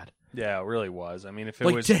so bad. Yeah, it really was. I mean, if it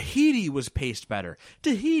like was... Tahiti was paced better.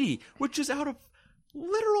 Tahiti, which is out of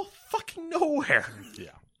literal fucking nowhere.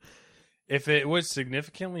 Yeah. If it was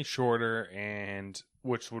significantly shorter, and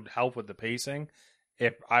which would help with the pacing,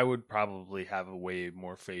 I would probably have a way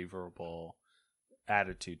more favorable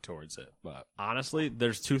attitude towards it. But honestly,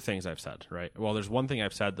 there's two things I've said, right? Well, there's one thing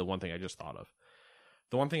I've said, the one thing I just thought of.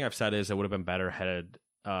 The one thing I've said is it would have been better had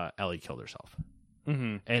Ellie killed herself.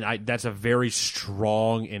 Mm-hmm. And that's a very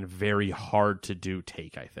strong and very hard to do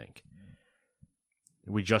take, I think.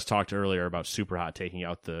 We just talked earlier about Superhot taking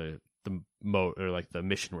out the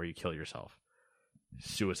mission where you kill yourself.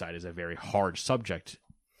 Suicide is a very hard subject,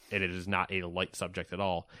 and it is not a light subject at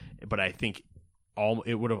all. But I think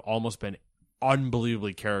it would have almost been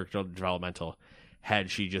unbelievably character developmental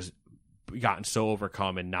had she just gotten so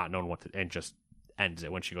overcome and not known what to, and just ends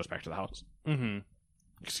it when she goes back to the house. Mm-hmm.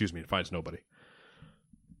 Excuse me, and finds nobody.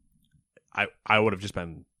 I would have just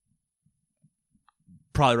been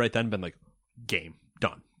probably right then been like, game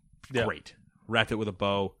done, great, wrapped it with a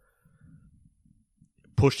bow,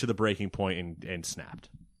 pushed to the breaking point, and snapped.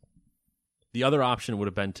 The other option would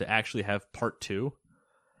have been to actually have part 2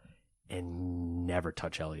 and never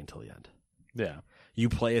touch Ellie until the end. Yeah, you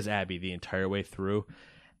play as Abby the entire way through,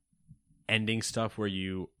 ending stuff where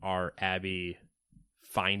you are Abby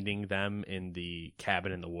finding them in the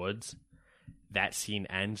cabin in the woods. That scene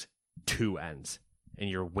ends, 2 ends, and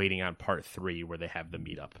you're waiting on part 3 where they have the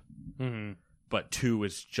meetup. Mm-hmm. But 2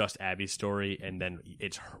 is just Abby's story, and then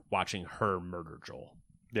it's watching her murder Joel.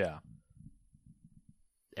 Yeah.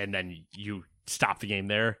 And then you stop the game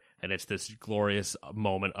there, and it's this glorious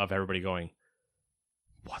moment of everybody going,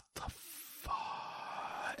 what the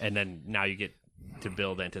fuck? And then now you get to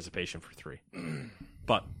build anticipation for 3.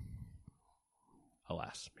 But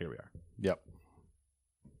alas, here we are. Yep.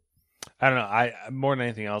 I don't know. I more than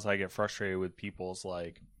anything else, I get frustrated with people's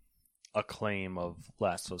like acclaim of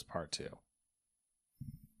Last of Us Part 2.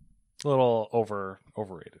 A little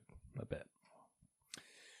overrated a bit.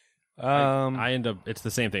 I end up. It's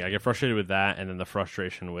the same thing. I get frustrated with that, and then the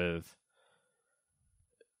frustration with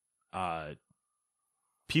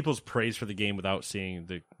people's praise for the game without seeing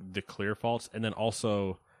the clear faults, and then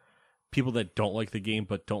also people that don't like the game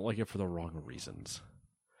but don't like it for the wrong reasons.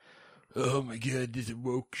 oh my god, this is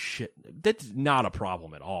woke shit. That's not a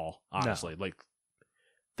problem at all, honestly. No. Like,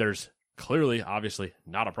 there's clearly, obviously,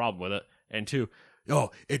 not a problem with it. And two,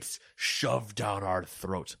 it's shoved down our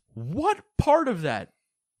throats. What part of that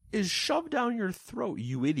is shoved down your throat,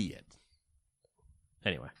 you idiot?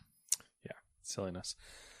 Anyway. Yeah, silliness.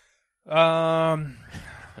 On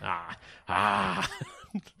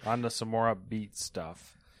to some more upbeat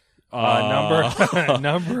stuff. Number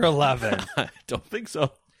 11. I don't think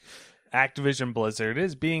so. Activision Blizzard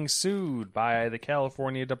is being sued by the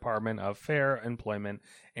California Department of Fair Employment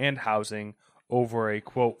and Housing over a,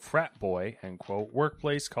 quote, frat boy, end quote,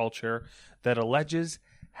 workplace culture that alleges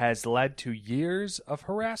has led to years of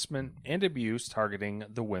harassment and abuse targeting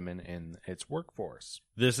the women in its workforce.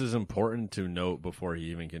 This is important to note before he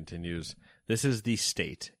even continues. This is the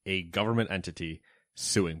state, a government entity,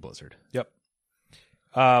 suing Blizzard. Yep.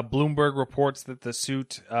 Bloomberg reports that the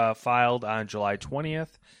suit filed on July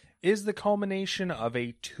 20th is the culmination of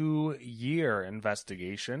a 2-year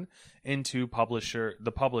investigation into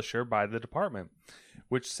the publisher by the department,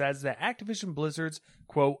 which says that Activision Blizzard's,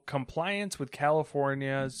 quote, compliance with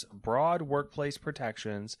California's broad workplace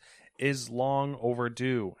protections is long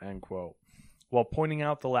overdue, end quote. While pointing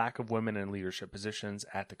out the lack of women in leadership positions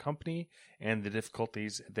at the company and the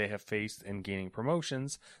difficulties they have faced in gaining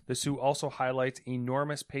promotions, the suit also highlights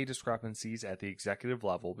enormous pay discrepancies at the executive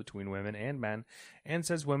level between women and men, and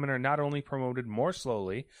says women are not only promoted more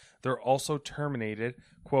slowly, they're also terminated,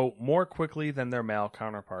 quote, more quickly than their male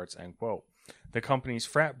counterparts, end quote. The company's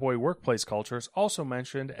frat boy workplace culture is also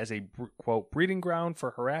mentioned as a, quote, breeding ground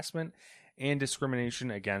for harassment and discrimination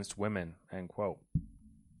against women, end quote.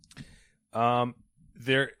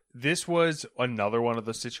 This was another one of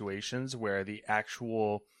the situations where the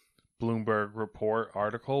actual Bloomberg report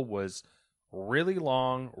article was really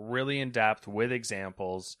long, really in depth with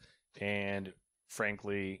examples, and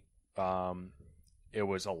frankly, it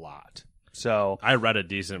was a lot. So I read a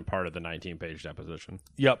decent part of the 19-page deposition.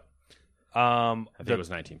 Yep. I think it was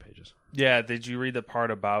 19 pages. Yeah. Did you read the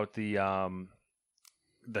part about the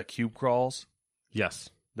cube crawls? Yes.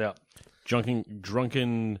 Yeah.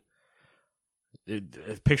 Drunken.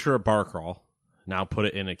 Picture a bar crawl. Now put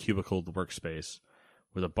it in a cubicled workspace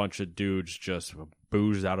with a bunch of dudes just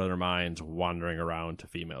boozed out of their minds wandering around to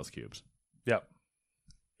females' cubes. Yep.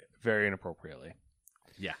 Very inappropriately.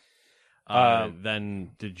 Yeah.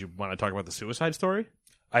 Then did you want to talk about the suicide story?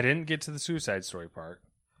 I didn't get to the suicide story part.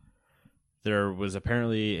 There was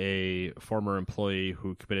apparently a former employee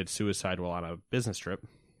who committed suicide while on a business trip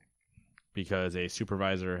because a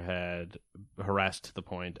supervisor had harassed to the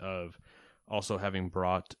point of also having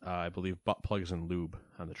brought, I believe, butt plugs and lube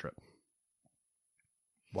on the trip.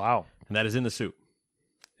 Wow. And that is in the suit.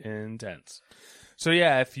 Intense. So,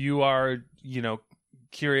 yeah, if you are,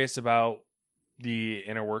 curious about the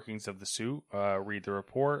inner workings of the suit, read the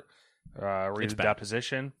report, read the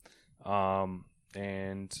deposition,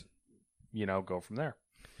 and, go from there.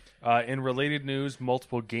 In related news,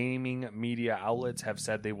 multiple gaming media outlets have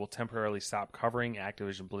said they will temporarily stop covering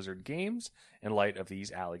Activision Blizzard games in light of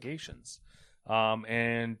these allegations.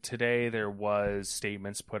 And today there was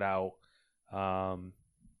statements put out.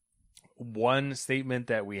 One statement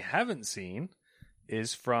that we haven't seen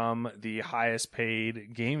is from the highest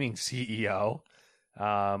paid gaming CEO,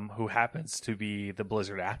 who happens to be the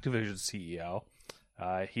Blizzard Activision CEO.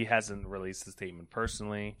 He hasn't released the statement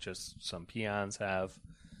personally, just some peons have.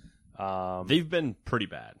 They've been pretty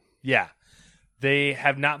bad. Yeah, they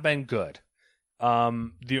have not been good.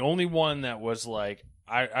 The only one that was like,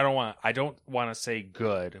 I don't want to say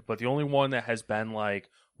good, but the only one that has been like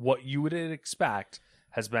what you would expect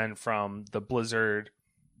has been from the Blizzard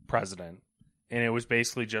president. And it was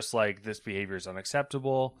basically just like, this behavior is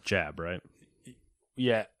unacceptable. Jab, right?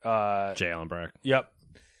 Yeah. Jay Allen Brack. Yep.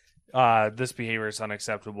 This behavior is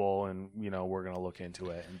unacceptable, and we're gonna look into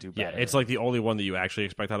it and do better. Yeah, it's like the only one that you actually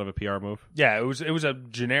expect out of a PR move. Yeah, it was a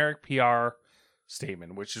generic PR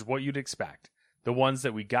statement, which is what you'd expect. The ones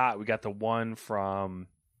that we got the one from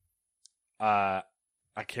I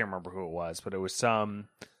can't remember who it was, but it was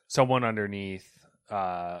someone underneath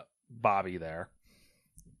Bobby there,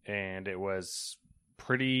 and it was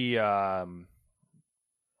pretty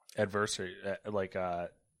adversary.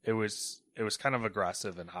 It was kind of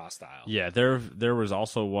aggressive and hostile. Yeah, there was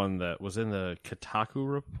also one that was in the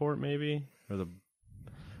Kotaku report, maybe it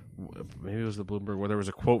was the Bloomberg, where there was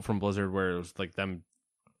a quote from Blizzard where it was like them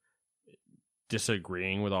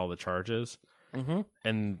disagreeing with all the charges. Mm-hmm.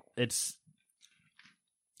 And it's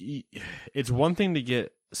one thing to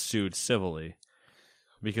get sued civilly,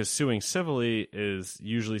 because suing civilly is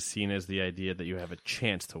usually seen as the idea that you have a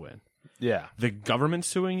chance to win. Yeah. The government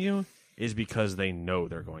suing you is because they know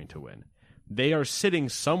they're going to win. They are sitting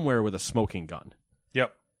somewhere with a smoking gun.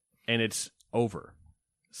 Yep. And it's over.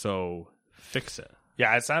 So fix it.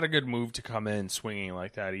 Yeah, it's not a good move to come in swinging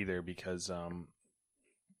like that either because, I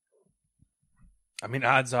mean,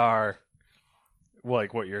 odds are,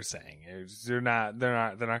 like what you're saying, they're not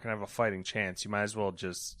going to have a fighting chance. You might as well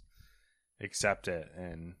just accept it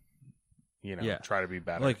and, try to be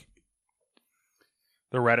better. Like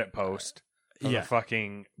the Reddit post of Yeah. the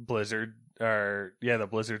fucking Blizzard, the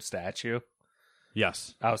Blizzard statue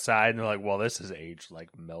Yes. outside, and they're like, well, this is aged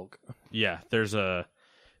like milk. Yeah, there's a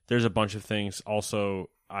bunch of things. Also,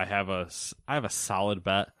 I have a solid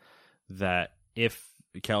bet that if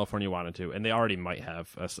California wanted to, and they already might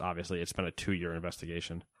have, obviously it's been a 2-year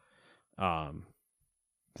investigation,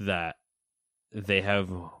 that they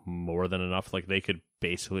have more than enough. Like they could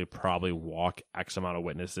basically probably walk X amount of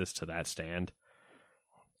witnesses to that stand,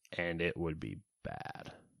 and it would be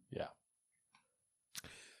bad. Yeah.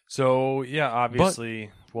 So, yeah,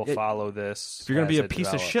 obviously we'll follow this. If you're going to be as a it piece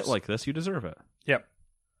develops. of shit like this, you deserve it. Yep.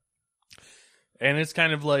 And it's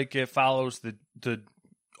kind of like it follows the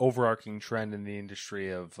overarching trend in the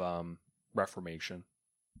industry of reformation.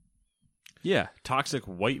 Yeah, toxic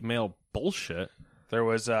white male bullshit. There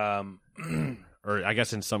was Or I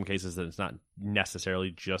guess in some cases that it's not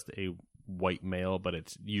necessarily just a white male, but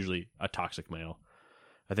it's usually a toxic male.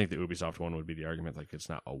 I think the Ubisoft one would be the argument, like it's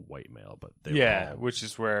not a white male, but they were all... which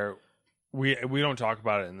is where we don't talk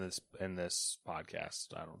about it in this podcast,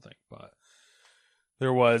 I don't think, but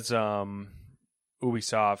there was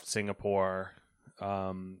Ubisoft Singapore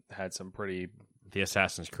had some pretty the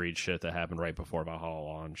Assassin's Creed shit that happened right before Valhalla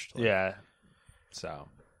launched. So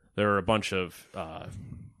there were a bunch of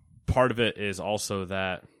part of it is also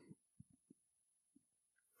that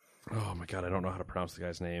oh my god, I don't know how to pronounce the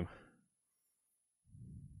guy's name.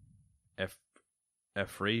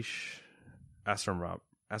 Efresh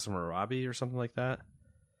Asmarabi or something like that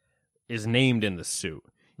is named in the suit.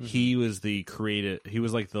 Mm-hmm. He was he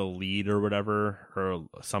was like the lead or whatever, or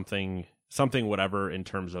something whatever in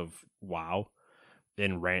terms of WoW,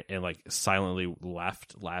 and like silently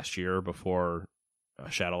left last year before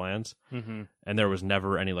Shadowlands. Mm-hmm. And there was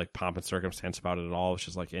never any like pomp and circumstance about it at all. It's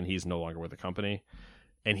just like, and he's no longer with the company,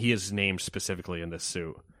 and he is named specifically in this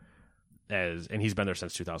suit. And he's been there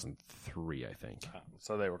since 2003, I think.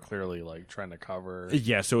 So they were clearly like trying to cover.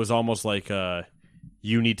 Yeah, so it was almost like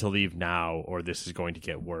you need to leave now or this is going to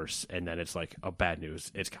get worse. And then it's like, oh, bad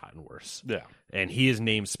news, it's gotten worse. Yeah. And he is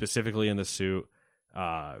named specifically in the suit.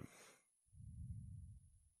 And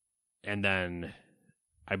then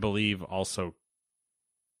I believe also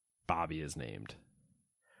Bobby is named.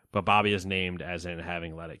 But Bobby is named as in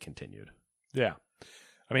having let it continued. Yeah.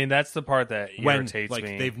 I mean, that's the part that irritates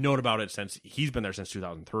me. They've known about it since he's been there since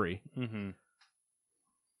 2003. Mm-hmm.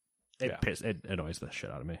 It annoys the shit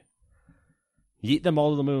out of me. Yeet them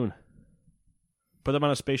all to the moon. Put them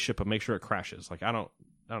on a spaceship, but make sure it crashes. Like I don't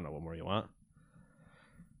know what more you want.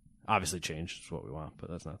 Obviously, change is what we want, but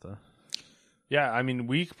that's not the. Yeah, I mean,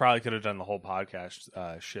 we probably could have done the whole podcast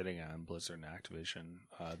shitting on Blizzard and Activision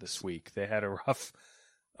this week. They had a rough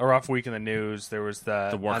week in the news. There was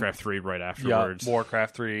the Warcraft 3 right afterwards. Yeah,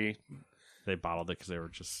 Warcraft 3. They bottled it because they were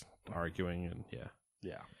just arguing, and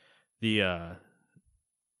yeah.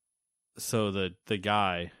 So the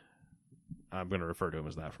guy, I'm going to refer to him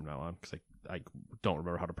as that from now on because I don't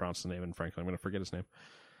remember how to pronounce the name, and frankly, I'm going to forget his name.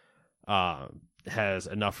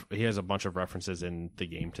 He has a bunch of references in the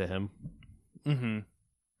game to him. Mm-hmm.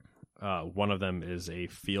 One of them is a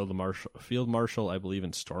field marshal, I believe,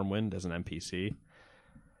 in Stormwind as an NPC.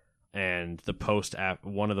 And the post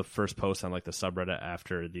one of the first posts on like the subreddit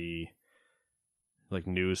after the like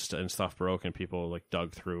news and stuff broke and people like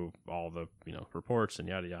dug through all the reports and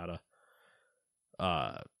yada yada,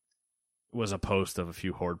 was a post of a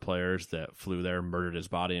few Horde players that flew there, murdered his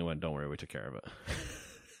body, and went, "Don't worry, we took care of it."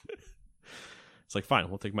 It's like, fine,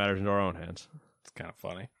 we'll take matters into our own hands. It's kind of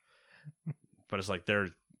funny, but it's like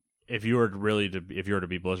if you were to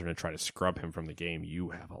be Blizzard and try to scrub him from the game,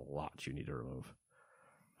 you have a lot you need to remove.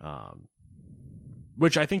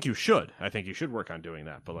 Which I think you should. I think you should work on doing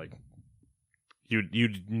that. But like, you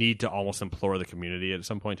need to almost implore the community at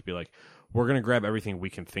some point to be like, we're going to grab everything we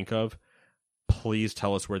can think of. Please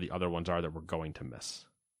tell us where the other ones are that we're going to miss.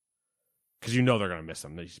 Because they're going to miss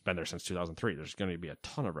them. He's been there since 2003. There's going to be a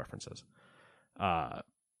ton of references. But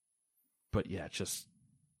yeah, just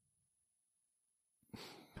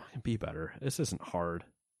be better. This isn't hard.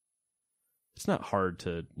 It's not hard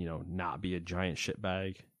to, not be a giant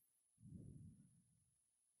shitbag.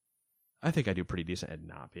 I think I do pretty decent at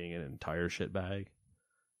not being an entire shitbag.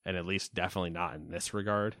 And at least definitely not in this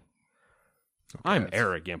regard. I'm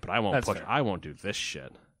arrogant, but I won't fair. I won't do this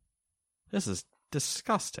shit. This is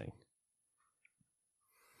disgusting.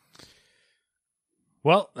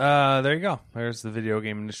 Well, there you go. There's the video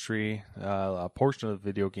game industry, a portion of the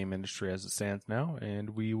video game industry as it stands now,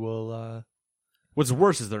 and we will. What's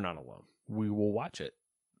worse is they're not alone. We will watch it.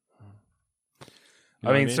 You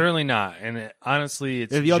know I mean, what certainly not. And honestly,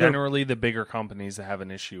 it's generally the bigger companies that have an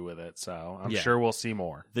issue with it. So I'm sure we'll see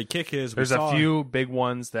more. The kick is there's a few big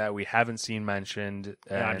ones that we haven't seen mentioned.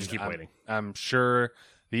 And I just keep waiting. I'm sure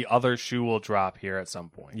the other shoe will drop here at some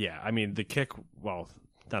point. Yeah, I mean, the kick, well,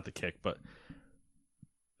 not the kick, but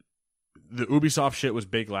the Ubisoft shit was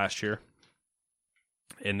big last year.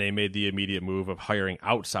 And they made the immediate move of hiring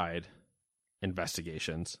outside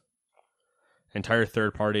investigations, entire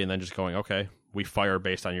third party, and then just going, okay, we fire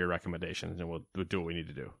based on your recommendations, and we'll do what we need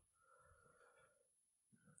to do.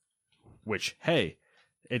 Which, hey,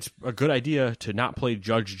 it's a good idea to not play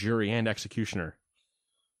judge, jury, and executioner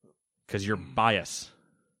because you're biased.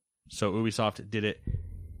 So Ubisoft did it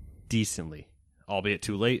decently, albeit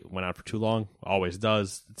too late, went on for too long, always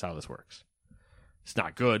does. That's how this works. It's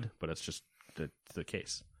not good, but it's just the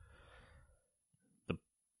case.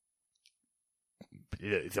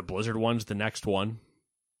 The Blizzard one's the next one.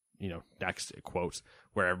 You know, next quotes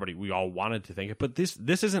where we all wanted to think it, but this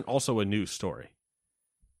isn't also a news story.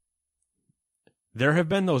 There have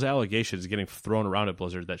been those allegations getting thrown around at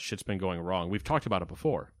Blizzard that shit's been going wrong. We've talked about it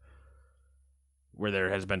before, where there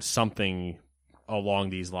has been something along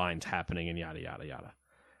these lines happening and yada yada yada.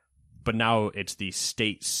 But now it's the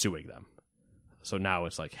state suing them. So now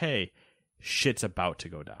it's like, hey, shit's about to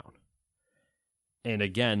go down. And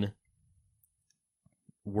again,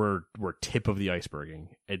 we're tip of the iceberging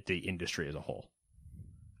at the industry as a whole.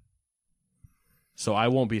 So I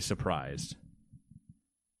won't be surprised.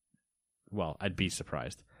 Well, I'd be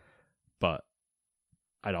surprised, but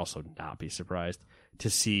I'd also not be surprised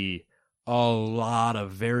to see a lot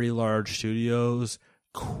of very large studios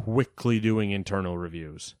quickly doing internal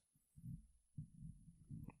reviews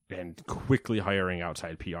and quickly hiring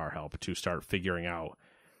outside PR help to start figuring out,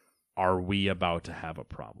 are we about to have a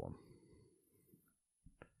problem?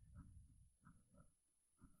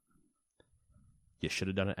 You should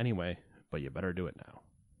have done it anyway, but you better do it now.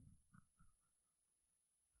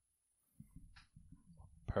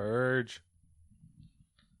 Purge.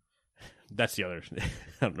 That's the other... I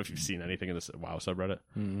don't know if you've seen anything in this WoW subreddit.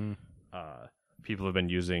 Mm-hmm. People have been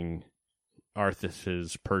using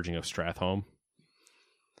Arthas's purging of Stratholme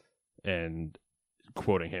and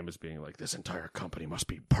quoting him as being like, this entire company must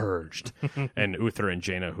be purged. And Uther and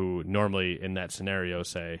Jaina, who normally in that scenario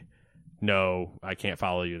say, no, I can't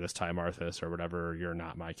follow you this time, Arthas, or whatever, you're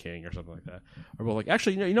not my king, or something like that. Or we're like,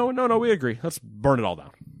 actually, no, we agree. Let's burn it all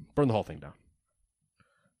down. Burn the whole thing down.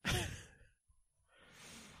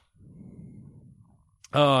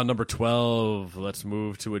 Number 12. Let's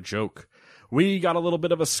move to a joke. We got a little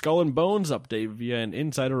bit of a Skull and Bones update via an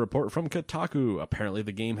insider report from Kotaku. Apparently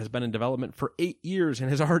the game has been in development for 8 years and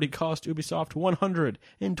has already cost Ubisoft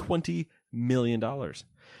 $120 million.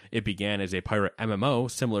 It began as a pirate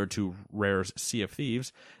MMO similar to Rare's Sea of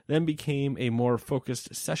Thieves, then became a more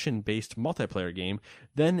focused session-based multiplayer game,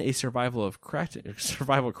 then a survival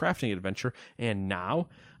crafting adventure, and now,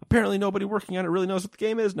 apparently nobody working on it really knows what the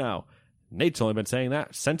game is now. Nate's only been saying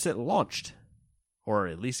that since it launched, or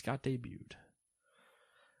at least got debuted.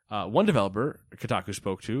 One developer Kotaku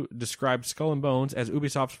spoke to described Skull and Bones as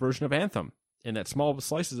Ubisoft's version of Anthem, in that small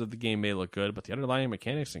slices of the game may look good, but the underlying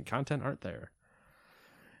mechanics and content aren't there.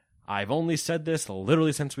 I've only said this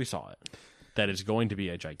literally since we saw it, that it's going to be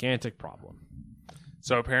a gigantic problem.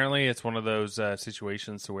 So apparently it's one of those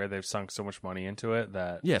situations to where they've sunk so much money into it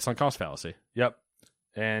that... Yeah, sunk cost fallacy. Yep.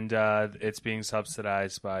 And it's being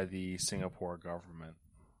subsidized by the Singapore government.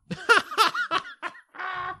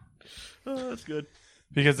 Oh, that's good.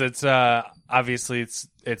 Because it's obviously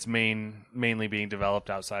it's mainly being developed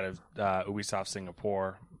outside of Ubisoft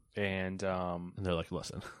Singapore, and they're like,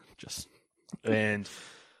 listen, just and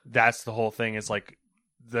that's the whole thing. Is like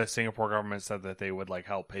the Singapore government said that they would like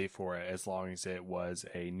help pay for it as long as it was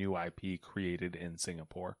a new IP created in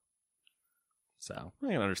Singapore. So I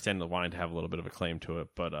can understand the wanting to have a little bit of a claim to it,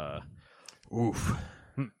 but oof,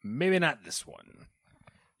 maybe not this one.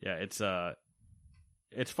 Yeah,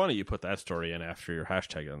 it's funny you put that story in after your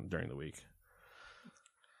hashtag during the week.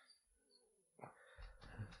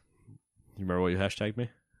 You remember what you hashtagged me?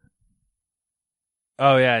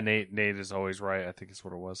 Oh yeah, Nate is always right. I think it's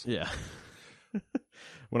what it was. Yeah.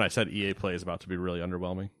 When I said EA Play is about to be really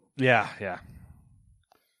underwhelming. Yeah.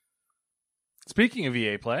 Speaking of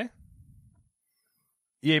EA Play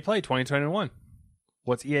 2021.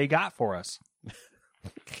 What's EA got for us?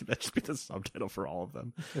 That should be the subtitle for all of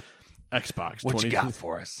them. Xbox. What you got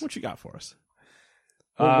for us? What you got for us?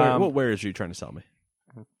 What wares are you trying to sell me?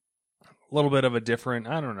 A little bit of a different.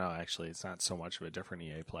 I don't know. Actually, it's not so much of a different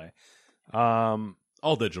EA play.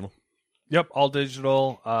 All digital. Yep, all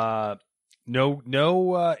digital.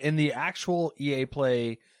 No. In the actual EA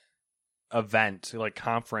Play event, like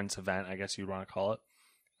conference event, I guess you'd want to call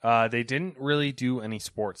it. They didn't really do any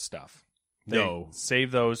sports stuff. They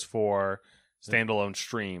saved those for standalone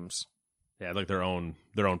streams. Yeah, like their own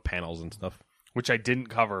panels and stuff, which I didn't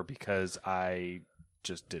cover because I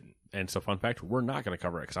just didn't. And so, fun fact, we're not going to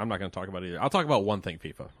cover it because I'm not going to talk about it either. I'll talk about one thing,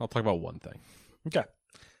 FIFA. I'll talk about one thing. Okay.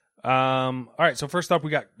 All right. So first up, we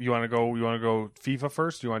got. You want to go FIFA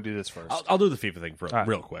first? Or you want to do this first? I'll do the FIFA thing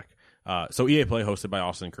real quick. So EA Play hosted by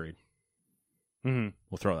Austin Creed. Mm-hmm.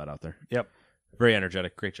 We'll throw that out there. Yep. Very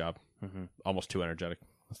energetic. Great job. Mm-hmm. Almost too energetic.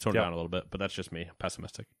 Let's tone it down a little bit, but that's just me.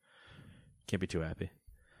 Pessimistic. Can't be too happy.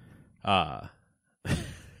 The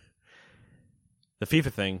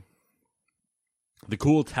FIFA thing, the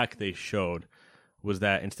cool tech they showed was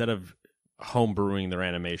that instead of home brewing their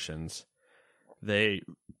animations,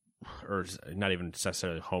 or not even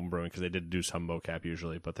necessarily home brewing because they did do some mocap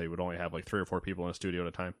usually, but they would only have like 3 or 4 people in a studio at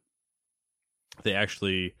a time. They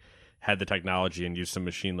actually had the technology and used some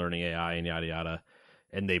machine learning AI and yada yada,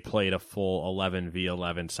 and they played a full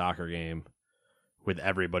 11v11 soccer game with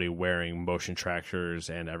everybody wearing motion trackers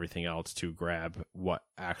and everything else to grab what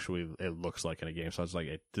actually it looks like in a game. So it's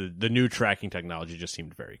like the new tracking technology just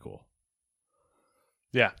seemed very cool.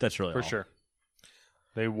 Yeah, that's really for sure.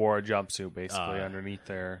 They wore a jumpsuit basically underneath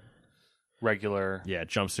their regular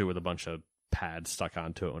jumpsuit with a bunch of pads stuck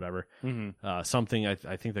onto it, whatever. Mm-hmm. Something I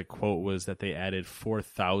think the quote was that they added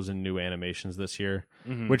 4,000 new animations this year,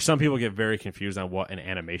 which some people get very confused on what an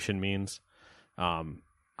animation means.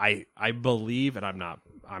 I believe, and I'm not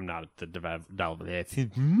the developer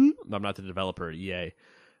at EA,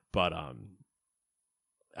 but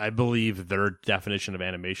I believe their definition of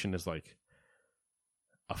animation is like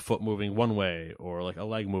a foot moving one way or like a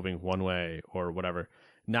leg moving one way or whatever.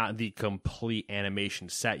 Not the complete animation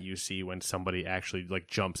set you see when somebody actually like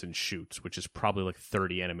jumps and shoots, which is probably like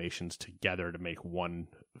 30 animations together to make one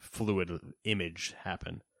fluid image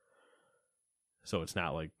happen. So it's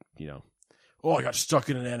not like, oh, I got stuck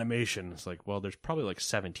in an animation. It's like, well, there's probably like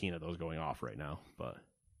 17 of those going off right now, but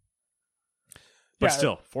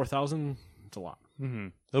still, 4,000, it's a lot. Mm-hmm.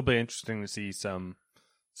 It'll be interesting to see some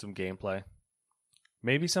gameplay.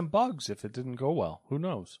 Maybe some bugs if it didn't go well. Who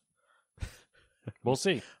knows? We'll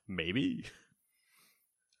see. Maybe.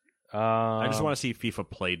 I just want to see FIFA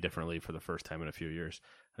played differently for the first time in a few years.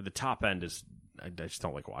 The top end is, I just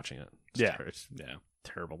don't like watching it. It's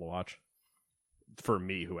terrible to watch. For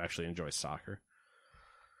me, who actually enjoys soccer.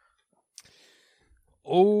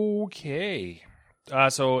 Okay.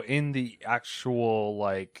 So in the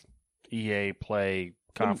actual EA Play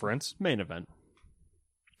conference, main event,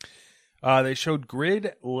 they showed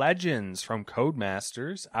Grid Legends from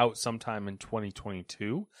Codemasters out sometime in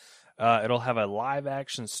 2022. It'll have a live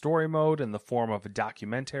action story mode in the form of a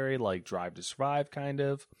documentary like Drive to Survive, kind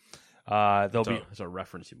of. It's a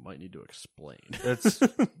reference you might need to explain. It's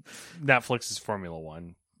Netflix's Formula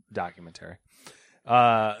One documentary.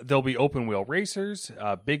 There'll be open wheel racers,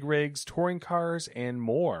 big rigs, touring cars, and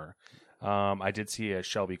more. I did see a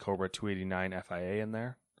Shelby Cobra 289 FIA in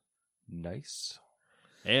there. Nice.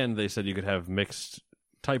 And they said you could have mixed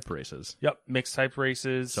type races. Yep, mixed type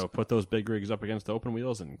races. So put those big rigs up against the open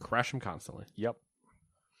wheels and crash them constantly. Yep.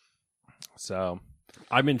 So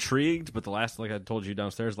I'm intrigued, but like I told you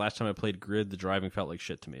downstairs, last time I played Grid, the driving felt like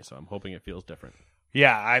shit to me, so I'm hoping it feels different.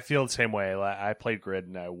 Yeah, I feel the same way. I played Grid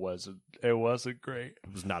and it wasn't great.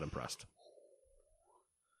 I was not impressed.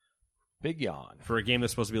 Big yawn. For a game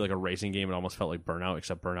that's supposed to be like a racing game, it almost felt like Burnout,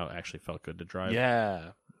 except Burnout actually felt good to drive.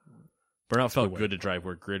 Yeah. Burnout felt good to drive,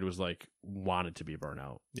 where Grid was like wanted to be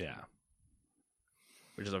Burnout. Yeah.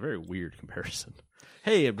 Which is a very weird comparison.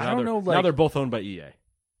 Hey, now they're both owned by EA.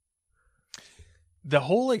 The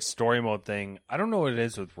whole story mode thing, I don't know what it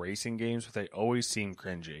is with racing games, but they always seem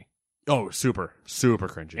cringy. Oh, super, super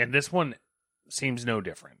cringy. And this one seems no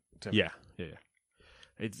different. Yeah.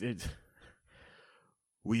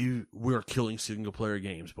 We're killing single player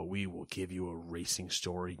games, but we will give you a racing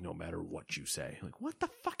story no matter what you say. Like, what the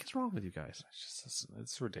fuck is wrong with you guys?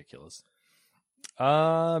 It's ridiculous.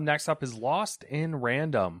 Next up is Lost in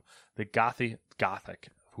Random, the Gothic.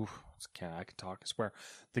 I can talk, I swear.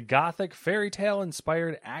 The Gothic fairy tale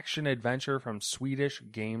inspired action adventure from Swedish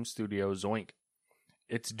game studio Zoink.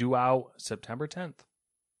 It's due out September 10th.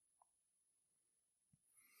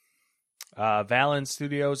 Valens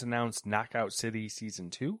Studios announced Knockout City Season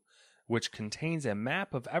 2, which contains a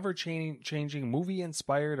map of ever-changing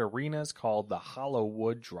movie-inspired arenas called the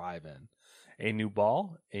Hollywood Drive-In. A new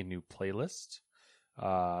ball, a new playlist,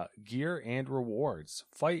 gear, and rewards.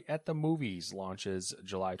 Fight at the Movies launches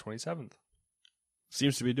July 27th.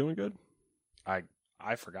 Seems to be doing good. I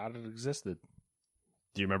forgot it existed.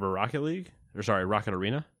 Do you remember Rocket League? Or sorry, Rocket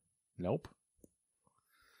Arena? Nope.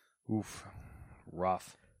 Oof.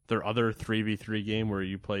 Rough. Their other 3v3 game where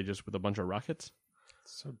you play just with a bunch of rockets?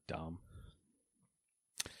 So dumb.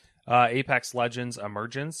 Apex Legends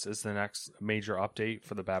Emergence is the next major update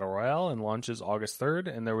for the Battle Royale and launches August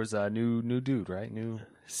 3rd. And there was a new dude, right? New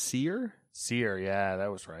Seer? Seer, yeah,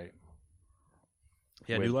 that was right.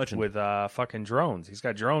 Yeah, new legend. With fucking drones. He's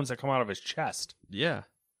got drones that come out of his chest. Yeah.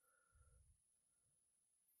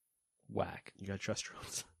 Whack. You got chest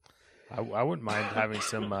drones. I wouldn't mind having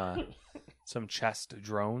some chest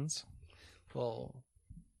drones. Well,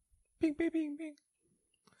 bing, bing, bing, bing.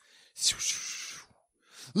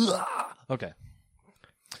 Okay.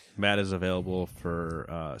 Matt is available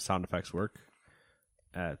for sound effects work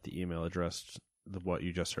at the email address, what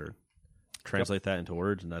you just heard. Translate that into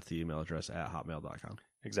words, and that's the email address at hotmail.com.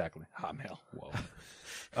 Exactly. Hotmail. Whoa.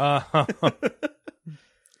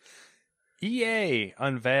 EA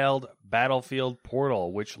unveiled Battlefield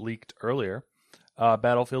Portal, which leaked earlier.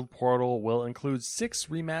 Battlefield Portal will include 6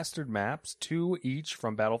 remastered maps, 2 each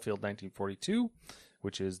from Battlefield 1942,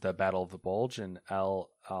 which is the Battle of the Bulge and El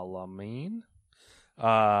Alamein.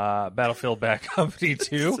 Battlefield Bad Company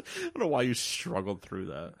 2. I don't know why you struggled through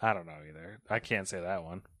that. I don't know either. I can't say that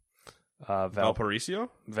one.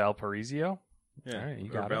 Valparaiso? Valparaiso. Yeah, All right, you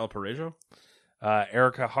got Valparaiso.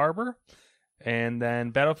 Erica Harbor. And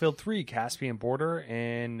then Battlefield 3, Caspian Border,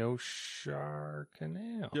 and Noshaar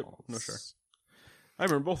Canal. Yep, Noshaar. I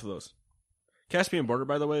remember both of those. Caspian Border,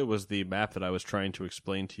 by the way, was the map that I was trying to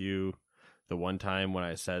explain to you the one time when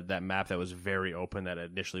I said that map that was very open that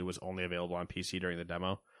initially was only available on PC during the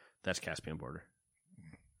demo. That's Caspian Border.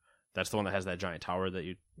 That's the one that has that giant tower that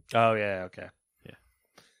you... Oh, yeah, okay. Yeah.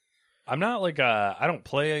 I'm not like... I don't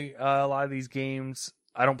play a lot of these games.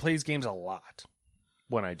 I don't play these games a lot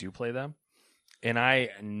when I do play them. And I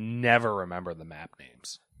never remember the map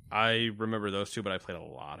names. I remember those two, but I played a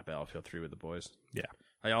lot of Battlefield 3 with the boys. Yeah.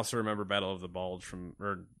 I also remember Battle of the Bulge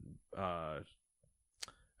I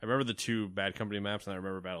remember the 2 Bad Company maps, and I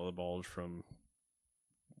remember Battle of the Bulge from...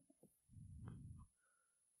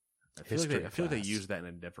 I feel like they used that in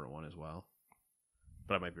a different one as well.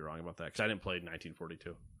 But I might be wrong about that, because I didn't play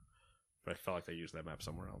 1942. But I felt like they used that map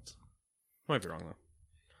somewhere else. I might be wrong,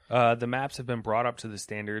 though. The maps have been brought up to the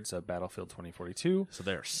standards of Battlefield 2042. So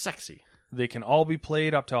they're sexy. They can all be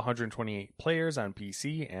played up to 128 players on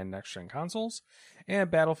PC and next-gen consoles.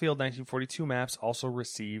 And Battlefield 1942 maps also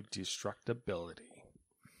receive destructibility.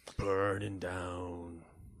 Burning down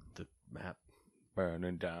the map.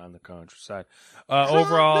 Burning down the countryside.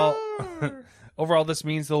 Overall, this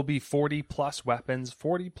means there'll be 40-plus weapons,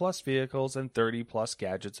 40-plus vehicles, and 30-plus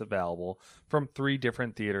gadgets available from 3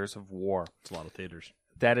 different theaters of war. It's a lot of theaters.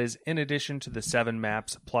 That is in addition to the 7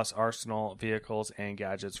 maps plus arsenal, vehicles, and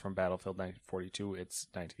gadgets from Battlefield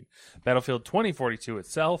 1942. Battlefield 2042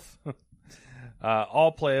 itself,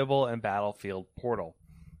 all playable in Battlefield Portal.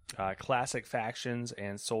 Classic factions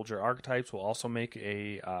and soldier archetypes will also make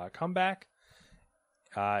a comeback.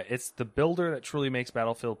 It's the builder that truly makes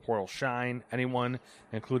Battlefield Portal shine. Anyone,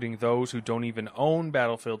 including those who don't even own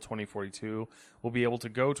Battlefield 2042, will be able to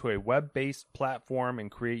go to a web-based platform and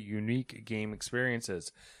create unique game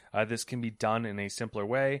experiences. This can be done in a simpler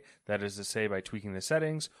way, that is to say by tweaking the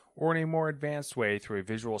settings, or in a more advanced way through a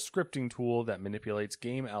visual scripting tool that manipulates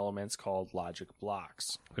game elements called logic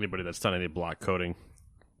blocks. Anybody that's done any block coding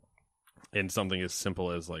in something as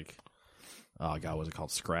simple as like, oh god, what was it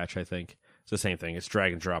called? Scratch, I think. It's the same thing. It's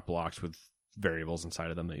drag and drop blocks with variables inside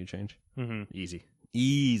of them that you change. Mm-hmm. Easy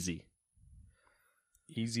peasy.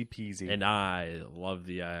 And I love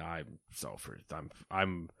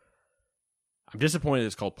I'm disappointed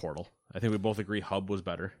it's called Portal. I think we both agree Hub was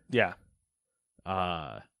better. Yeah.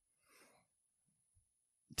 To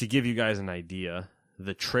give you guys an idea,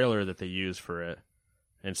 the trailer that they use for it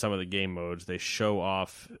and some of the game modes, they show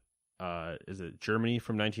off is it Germany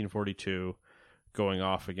from 1942 going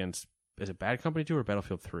off against, is it Bad Company 2 or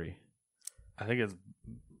Battlefield 3? I think it's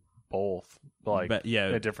both, like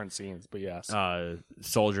at different scenes, but yes.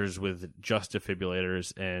 Soldiers with just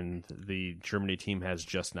defibrillators, and the Germany team has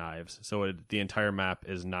just knives. So the entire map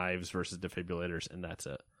is knives versus defibrillators, and that's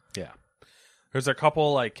it. Yeah. There's a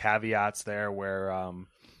couple like caveats there where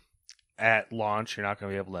at launch you're not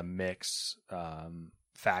going to be able to mix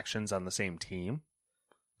factions on the same team.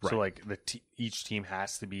 So like each team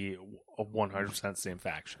has to be a 100% same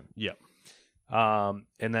faction. Yep. And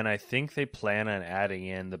then I think they plan on adding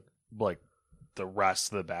in the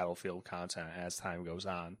rest of the Battlefield content as time goes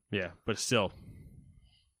on. Yeah, but still,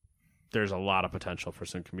 there's a lot of potential for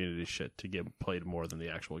some community shit to get played more than the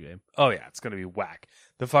actual game. Oh yeah, it's gonna be whack.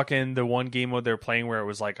 The one game mode they're playing where it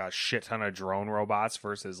was like a shit ton of drone robots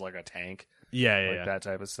versus like a tank. Yeah, That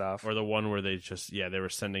type of stuff. Or the one where they were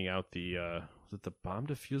sending out the was it the bomb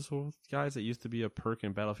defusal guys that used to be a perk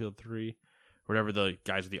in Battlefield 3? Whatever, the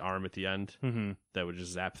guys with the arm at the end that would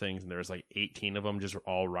just zap things, and there was like 18 of them just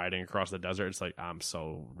all riding across the desert. It's like, I'm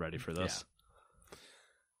so ready for this. Yeah.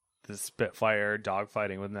 The Spitfire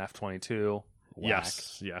dogfighting with an F-22. Whack.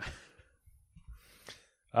 Yes, yeah.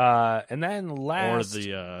 And then last...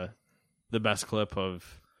 Or the best clip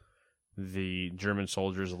of the German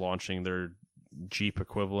soldiers launching their Jeep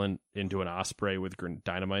equivalent into an Osprey with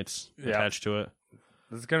dynamites attached to it.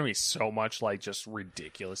 There's going to be so much like just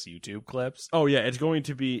ridiculous YouTube clips. Oh yeah, it's going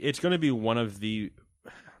to be one of the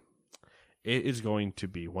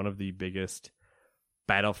biggest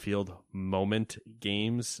Battlefield moment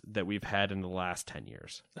games that we've had in the last 10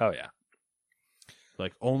 years. Oh yeah.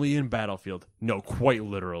 Like only in Battlefield. No, quite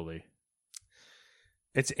literally.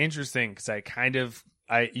 It's interesting cuz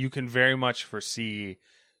you can very much foresee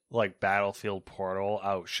like Battlefield Portal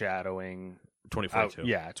outshadowing 2042.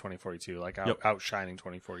 2042. Like outshining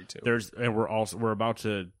 2042. We're about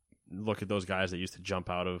to look at those guys that used to jump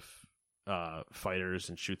out of fighters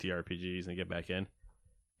and shoot the RPGs and get back in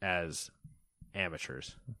as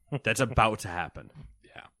amateurs. That's about to happen.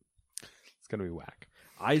 Yeah. It's going to be whack.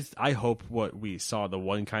 I hope what we saw the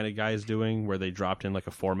one kind of guys doing where they dropped in like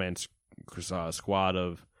a 4-man squad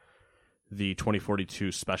of the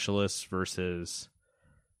 2042 specialists versus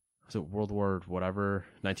was it World War whatever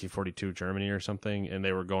 1942 Germany or something, and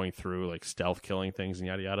they were going through like stealth killing things and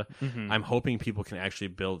yada yada. I'm hoping people can actually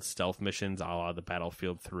build stealth missions a la the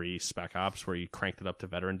Battlefield 3 Spec Ops where you cranked it up to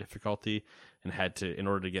veteran difficulty and had to, in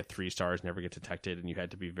order to get 3 stars, never get detected, and you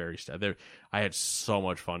had to be very I had so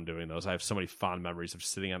much fun doing those. I have so many fond memories of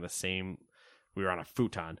sitting on we were on a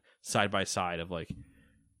futon side by side of like,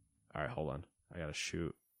 all right, hold on, I gotta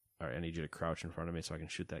shoot. All right, I need you to crouch in front of me so I can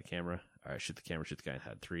shoot that camera. All right, shoot the camera, shoot the guy in the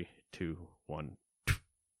head. 3, 2, 1.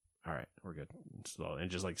 All right, we're good. Slow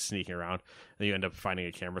and just like sneaking around. And you end up finding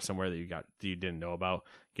a camera somewhere that you didn't know about.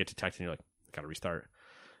 Get detected, and you're like, gotta restart.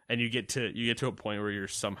 And you get to a point where you're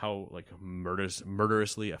somehow like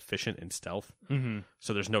murderously efficient in stealth. Mm-hmm.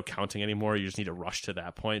 So there's no counting anymore. You just need to rush to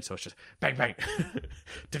that point. So it's just bang bang.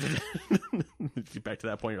 Get back to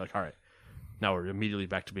that point. You're like, all right, now we're immediately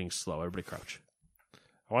back to being slow. Everybody crouch.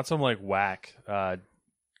 I want some like whack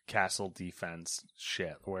castle defense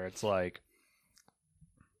shit where it's like,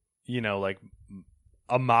 like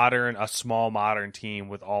a small modern team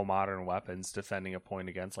with all modern weapons defending a point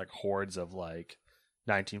against like hordes of like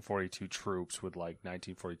 1942 troops with like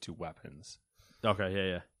 1942 weapons. Okay,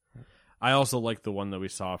 yeah. I also like the one that we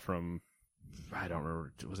saw from, I don't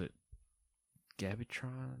remember, was it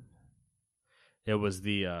Gabytron? It was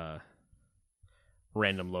the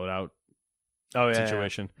random loadout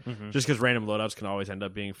situation. Yeah. Mm-hmm. Just because random loadouts can always end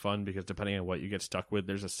up being fun because depending on what you get stuck with,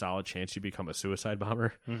 there's a solid chance you become a suicide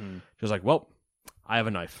bomber. Mm-hmm. Just like, well, I have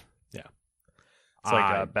a knife. Yeah. It's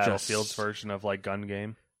like a Battlefield's version of like Gun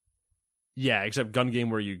Game. Yeah, except Gun Game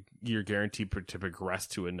where you're guaranteed to progress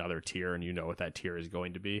to another tier and you know what that tier is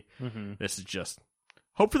going to be. Mm-hmm. This is just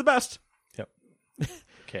hope for the best. Yep.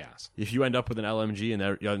 Chaos. If you end up with an LMG and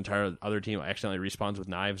the entire other team accidentally respawns with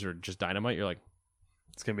knives or just dynamite, you're like,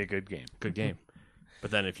 it's going to be a good game. Good game.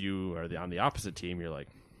 But then if you are on the opposite team, you're like,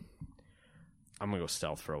 I'm going to go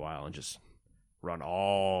stealth for a while and just run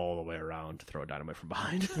all the way around to throw a dynamite from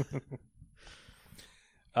behind.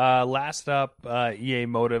 Last up, EA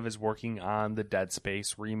Motive is working on the Dead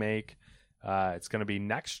Space remake. It's going to be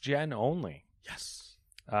next gen only. Yes.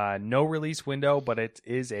 No release window, but it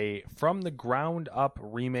is a from the ground up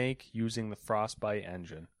remake using the Frostbite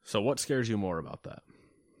engine. So what scares you more about that?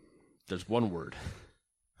 There's one word.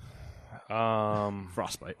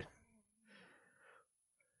 Frostbite.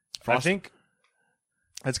 I think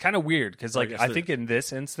it's kind of weird because like I think in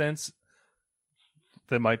this instance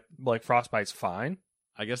Frostbite's fine.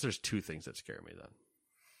 I guess there's 2 things that scare me then.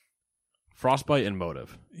 Frostbite and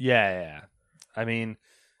Motive. Yeah. I mean,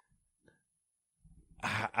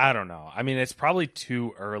 I don't know. I mean, it's probably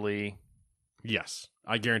too early. Yes.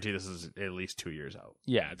 I guarantee this is at least 2 years out.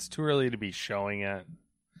 Yeah, it's too early to be showing it.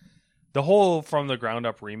 The whole from the ground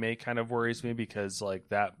up remake kind of worries me because like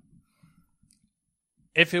that,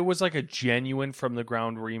 if it was like a genuine from the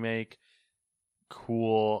ground remake,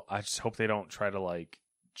 cool. I just hope they don't try to like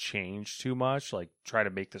change too much, like try to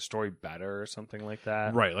make the story better or something like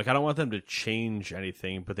that. Right. Like, I don't want them to change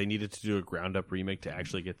anything, but they needed to do a ground-up remake to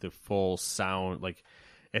actually get the full sound. Like,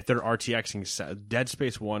 if they're RTXing Dead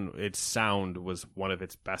Space 1, its sound was one of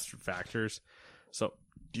its best factors. So,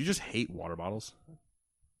 do you just hate water bottles?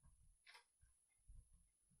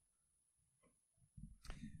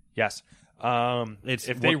 Yes.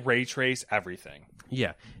 They ray trace everything.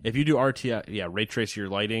 Yeah. If you do ray trace your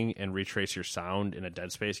lighting and retrace your sound in a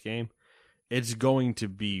Dead Space game, it's going to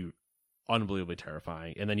be unbelievably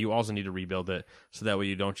terrifying. And then you also need to rebuild it so that way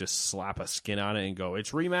you don't just slap a skin on it and go,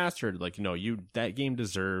 it's remastered. Like, that game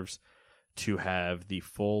deserves to have the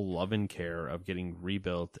full love and care of getting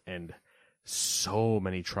rebuilt and so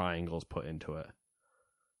many triangles put into it.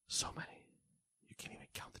 So many. You can't even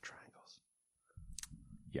count the triangles.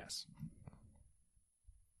 Yes.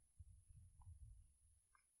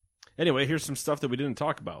 Anyway, here's some stuff that we didn't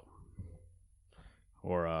talk about.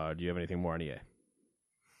 Or do you have anything more on EA?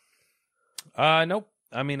 Nope.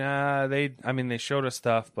 I mean, they showed us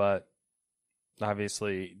stuff, but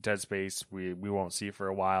obviously Dead Space we won't see for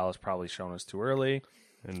a while. It's probably shown us too early.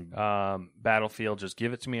 And Battlefield, just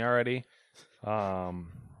give it to me already.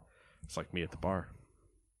 It's like me at the bar.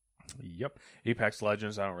 Yep. Apex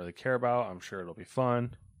Legends, I don't really care about. I'm sure it'll be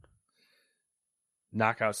fun.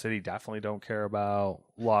 Knockout City, definitely don't care about.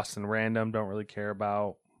 Lost in Random, don't really care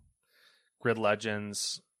about. Grid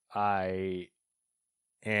Legends, I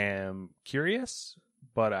am curious,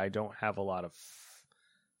 but I don't have a lot of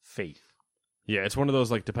faith. Yeah, it's one of those,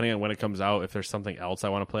 like, depending on when it comes out, if there's something else I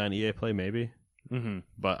want to play on EA Play, maybe. Mm-hmm.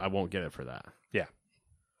 But I won't get it for that. Yeah.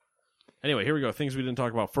 Anyway, here we go. Things we didn't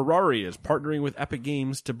talk about. Ferrari is partnering with Epic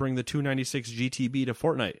Games to bring the 296 GTB to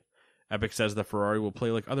Fortnite. Epic says the Ferrari will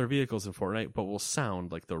play like other vehicles in Fortnite, but will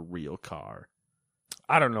sound like the real car.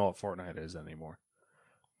 I don't know what Fortnite is anymore.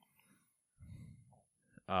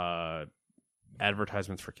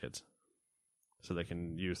 Advertisements for kids. So they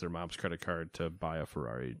can use their mom's credit card to buy a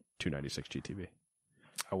Ferrari 296 GTB.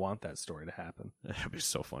 I want that story to happen. That'd be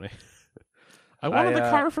so funny. I wanted the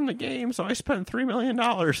car from the game, so I spent $3 million.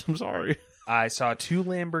 I'm sorry. I saw 2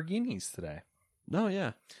 Lamborghinis today. No,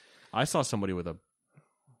 yeah. I saw somebody with a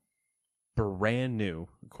brand new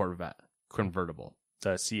Corvette convertible.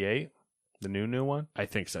 The C8? The new one? I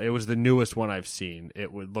think so. It was the newest one I've seen.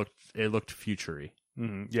 It looked futury.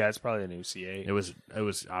 Mm-hmm. Yeah, it's probably a new C8. It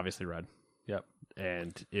was obviously red. Yep.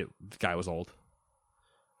 And the guy was old.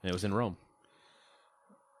 And it was in Rome.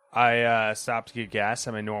 I stopped to get gas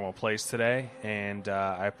at my normal place today, and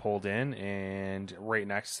I pulled in, and right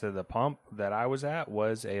next to the pump that I was at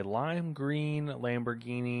was a lime green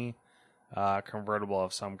Lamborghini convertible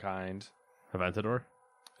of some kind. Aventador?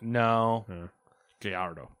 No. Yeah.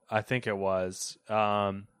 Gallardo. I think it was.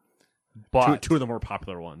 But two of the more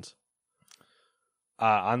popular ones.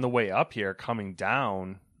 On the way up here, coming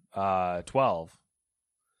down 12,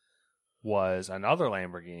 was another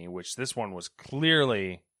Lamborghini, which this one was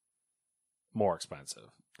clearly more expensive.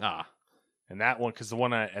 Ah. And that one, because the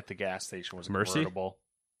one at the gas station was Mercy? convertible.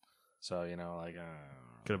 So,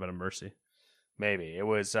 Could have been a Mercy. Maybe. It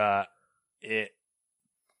was, I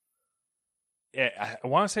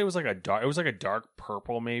want to say it was like a dark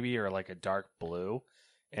purple maybe, or like a dark blue.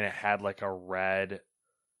 And it had like a red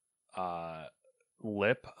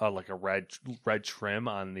lip, like a red trim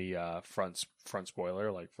on the front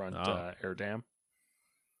spoiler, like front air dam.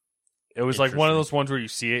 It was like one of those ones where you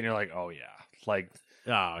see it and you're like, oh yeah, like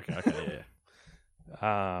okay,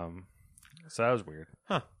 yeah. So that was weird,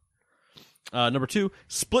 huh? Number 2,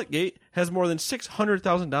 Splitgate has more than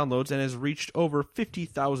 600,000 downloads and has reached over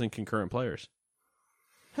 50,000 concurrent players.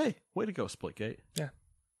 Hey, way to go, Splitgate! Yeah,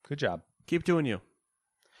 good job. Keep doing you.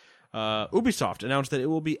 Ubisoft announced that it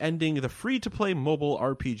will be ending the free-to-play mobile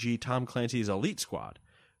RPG Tom Clancy's Elite Squad.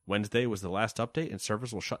 Wednesday was the last update, and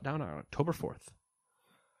servers will shut down on October 4th.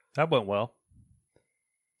 That went well.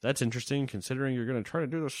 That's interesting, considering you're going to try to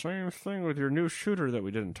do the same thing with your new shooter that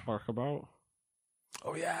we didn't talk about.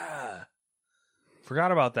 Oh, yeah.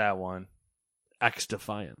 Forgot about that one.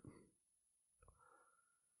 X-Defiant.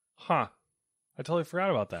 Huh. I totally forgot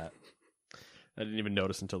about that. I didn't even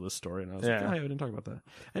notice until this story, and I was like, I didn't talk about that.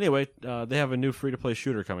 Anyway, they have a new free-to-play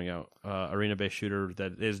shooter coming out, arena-based shooter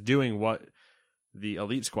that is doing what the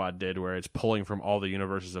Elite Squad did, where it's pulling from all the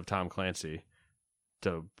universes of Tom Clancy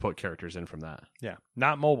to put characters in from that. Yeah.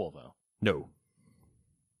 Not mobile, though. No.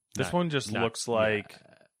 This one just looks like...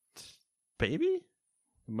 Maybe? It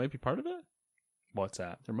might be part of it? What's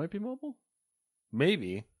that? There might be mobile?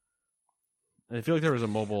 Maybe. I feel like there was a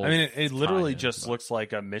mobile... I mean, it literally just looks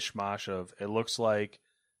like a mishmash of... It looks like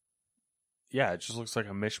yeah, it just looks like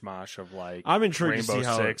a mishmash of like I'm intrigued Rainbow to see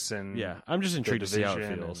how Six and I'm just intrigued to see how it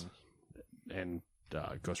Division feels. And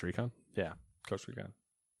Ghost Recon, yeah, Ghost Recon.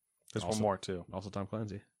 There's Also- one more too. also Tom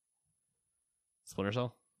Clancy. Splinter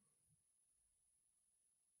Cell.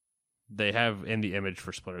 They have in the image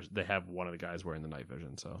for Splinter. They have one of the guys wearing the night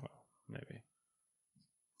vision. So Maybe.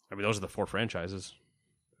 I mean, those are the 4 franchises: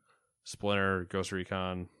 Splinter, Ghost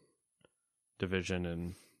Recon, Division,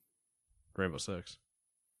 and Rainbow Six.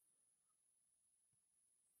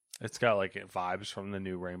 It's got like vibes from the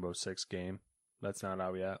new Rainbow Six game. That's not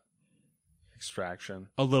out yet. Extraction.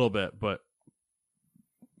 A little bit, but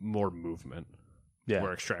more movement. Yeah.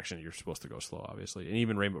 Where Extraction, you're supposed to go slow, obviously, and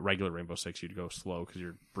even regular Rainbow Six, you'd go slow because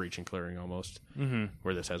you're breach and clearing almost. Mm-hmm.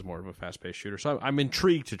 Where this has more of a fast-paced shooter, so I'm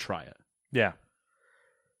intrigued to try it. Yeah.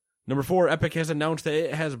 Number 4, Epic has announced that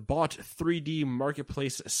it has bought 3D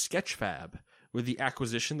marketplace Sketchfab. With the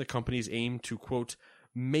acquisition, the company's aim to, quote,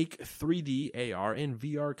 make 3D, AR, and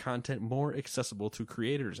VR content more accessible to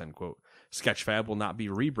creators, end quote. Sketchfab will not be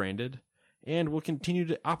rebranded and will continue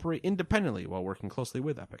to operate independently while working closely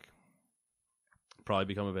with Epic. Probably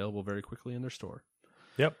become available very quickly in their store.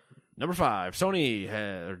 Yep. Number 5, Sony,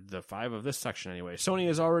 the 5 of this section anyway. Sony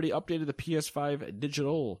has already updated the PS5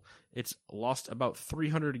 digital. It's lost about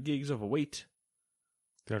 300 gigs of weight.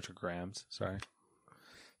 300 grams. Sorry.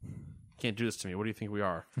 Can't do this to me. What do you think we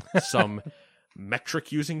are? Some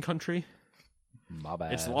metric using country? My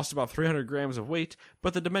bad. It's lost about 300 grams of weight,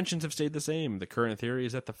 but the dimensions have stayed the same. The current theory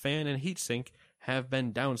is that the fan and heatsink have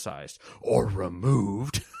been downsized or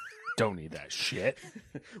removed. Don't need that shit.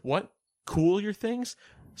 What? Cool your things?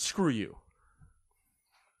 Screw you.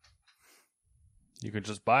 You could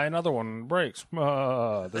just buy another one and it breaks.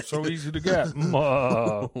 They're so easy to get. I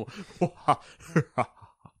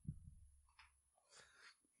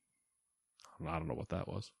don't know what that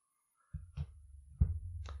was.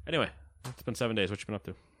 Anyway, it's been 7 days. What you been up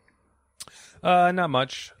to? Not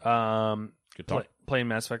much. Good talk. Playing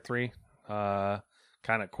Mass Effect 3. Kind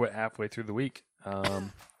of quit halfway through the week.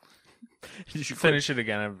 Did you Finish it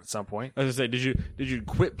again at some point. I was gonna say, did you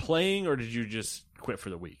quit playing or did you just quit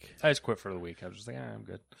for the week? I just quit for the week. I was just like, I'm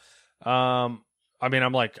good. I mean,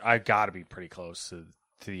 I'm like, I got to be pretty close to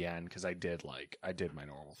the end because I did my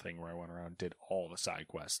normal thing where I went around and did all the side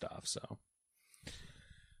quest stuff. So,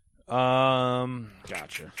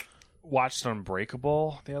 Gotcha. watched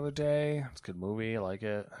Unbreakable the other day. It's a good movie. I like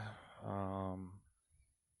it.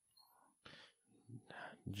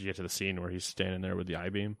 Did you get to the scene where he's standing there with the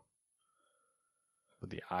I-beam?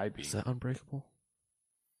 With the I-beam. Is that Unbreakable?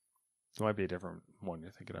 It might be a different one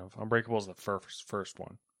you're thinking of. Unbreakable is the first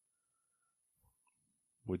one.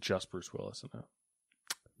 With just Bruce Willis in it.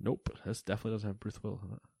 Nope. This definitely doesn't have Bruce Willis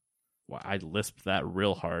in it. Wow, I lisped that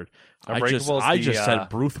real hard. Unbreakable's I just said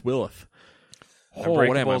Bruce Willis. Oh,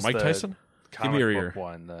 what am I, Mike Tyson? Give me your ear.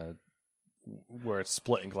 One, where it's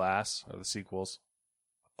split in glass, or the sequels.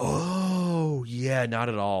 Oh, yeah, not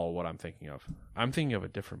at all what I'm thinking of. I'm thinking of a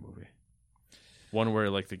different movie. One where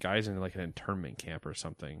like the guy's in like an internment camp or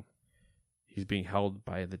something. He's being held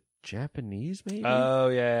by the Japanese, maybe? Oh,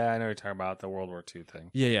 yeah, I know what you're talking about, the World War II thing.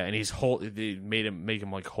 Yeah, and they make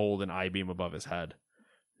him like hold an I-beam above his head.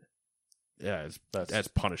 Yeah, that's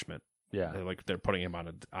punishment. Yeah. They're putting him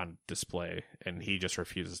on display, and he just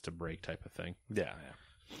refuses to break, type of thing. Yeah.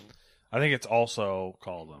 I think it's also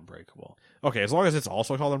called Unbreakable. Okay, as long as it's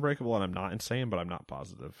also called Unbreakable, and I'm not insane, but I'm not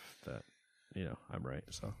positive that I'm right.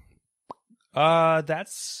 So,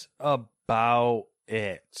 that's about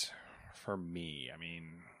it for me. I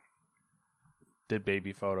mean, did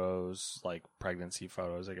baby photos, like pregnancy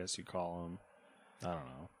photos, I guess you call them. I don't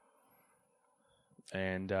know.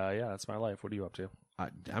 And yeah, that's my life. What are you up to?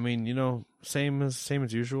 I mean, same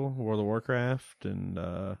as usual. World of Warcraft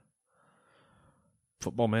and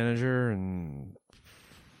Football Manager and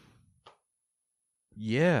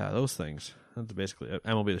those things. That's basically it.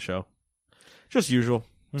 MLB The Show. Just usual.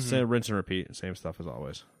 Same rinse and repeat. Same stuff as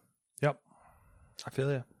always. Yep. I feel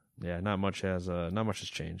you. Yeah, not much has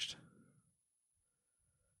changed.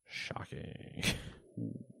 Shocking.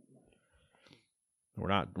 We're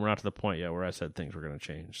not to the point yet where I said things were going to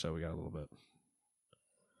change, so we got a little bit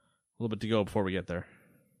to go before we get there.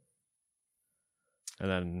 And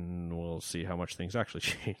then we'll see how much things actually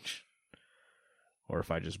change. Or if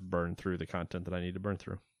I just burn through the content that I need to burn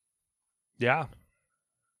through. Yeah.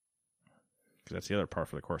 Because that's the other part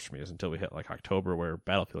for the course for me, is until we hit like October where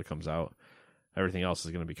Battlefield comes out, everything else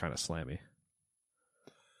is going to be kind of slammy.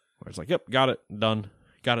 Where it's like, yep, got it, done.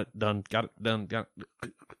 Got it, done. Got it, done. Got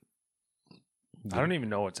it. I don't even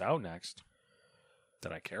know what's out next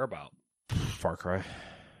that I care about. Far Cry.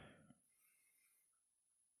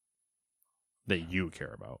 That you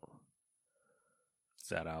care about. Is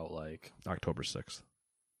that out like October 6th.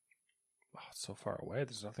 oh, it's so far away?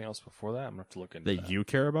 There's nothing else before that. I'm gonna have to look into That you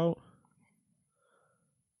care about?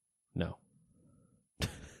 No.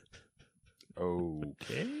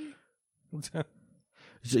 Okay.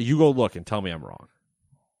 So you go look and tell me I'm wrong.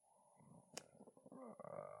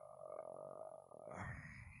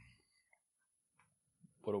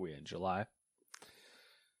 What are we in July?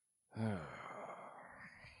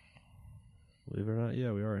 Believe it or not,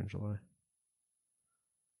 yeah, we are in July.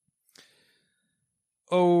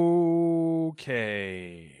 Okay.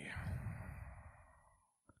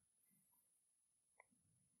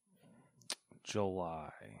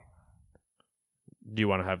 July. Do you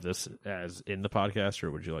want to have this as in the podcast,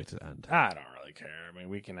 or would you like to end? I don't really care. I mean,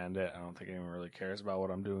 we can end it. I don't think anyone really cares about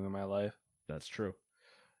what I'm doing in my life. That's true.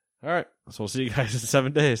 All right. So we'll see you guys in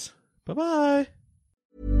 7 days. Bye-bye.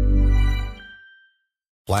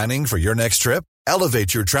 Planning for your next trip?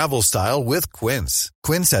 Elevate your travel style with Quince.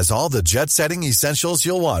 Quince has all the jet-setting essentials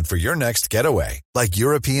you'll want for your next getaway, like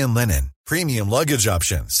European linen, premium luggage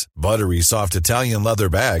options, buttery soft Italian leather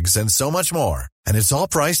bags, and so much more. And it's all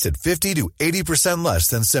priced at 50 to 80% less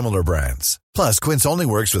than similar brands. Plus, Quince only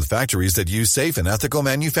works with factories that use safe and ethical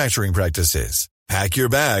manufacturing practices. Pack your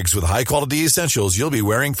bags with high-quality essentials you'll be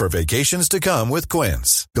wearing for vacations to come with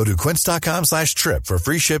Quince. Go to quince.com/trip for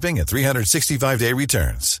free shipping and 365-day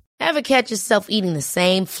returns. Ever catch yourself eating the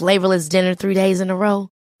same flavorless dinner 3 days in a row?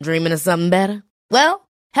 Dreaming of something better? Well,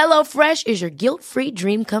 HelloFresh is your guilt-free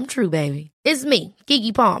dream come true, baby. It's me,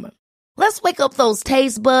 Keke Palmer. Let's wake up those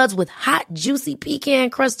taste buds with hot, juicy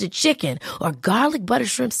pecan-crusted chicken or garlic butter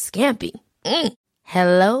shrimp scampi.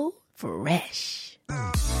 Hello Fresh.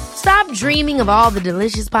 Stop dreaming of all the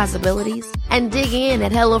delicious possibilities and dig in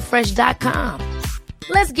at HelloFresh.com.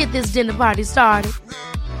 Let's get this dinner party started.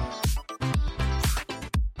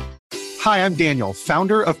 Hi, I'm Daniel,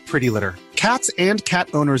 founder of Pretty Litter. Cats and cat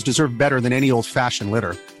owners deserve better than any old-fashioned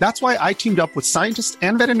litter. That's why I teamed up with scientists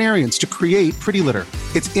and veterinarians to create Pretty Litter.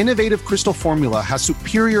 Its innovative crystal formula has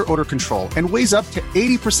superior odor control and weighs up to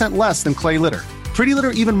 80% less than clay litter. Pretty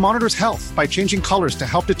Litter even monitors health by changing colors to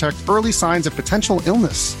help detect early signs of potential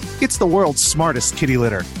illness. It's the world's smartest kitty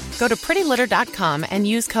litter. Go to prettylitter.com and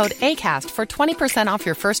use code ACAST for 20% off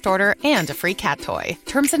your first order and a free cat toy.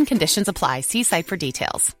 Terms and conditions apply. See site for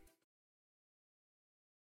details.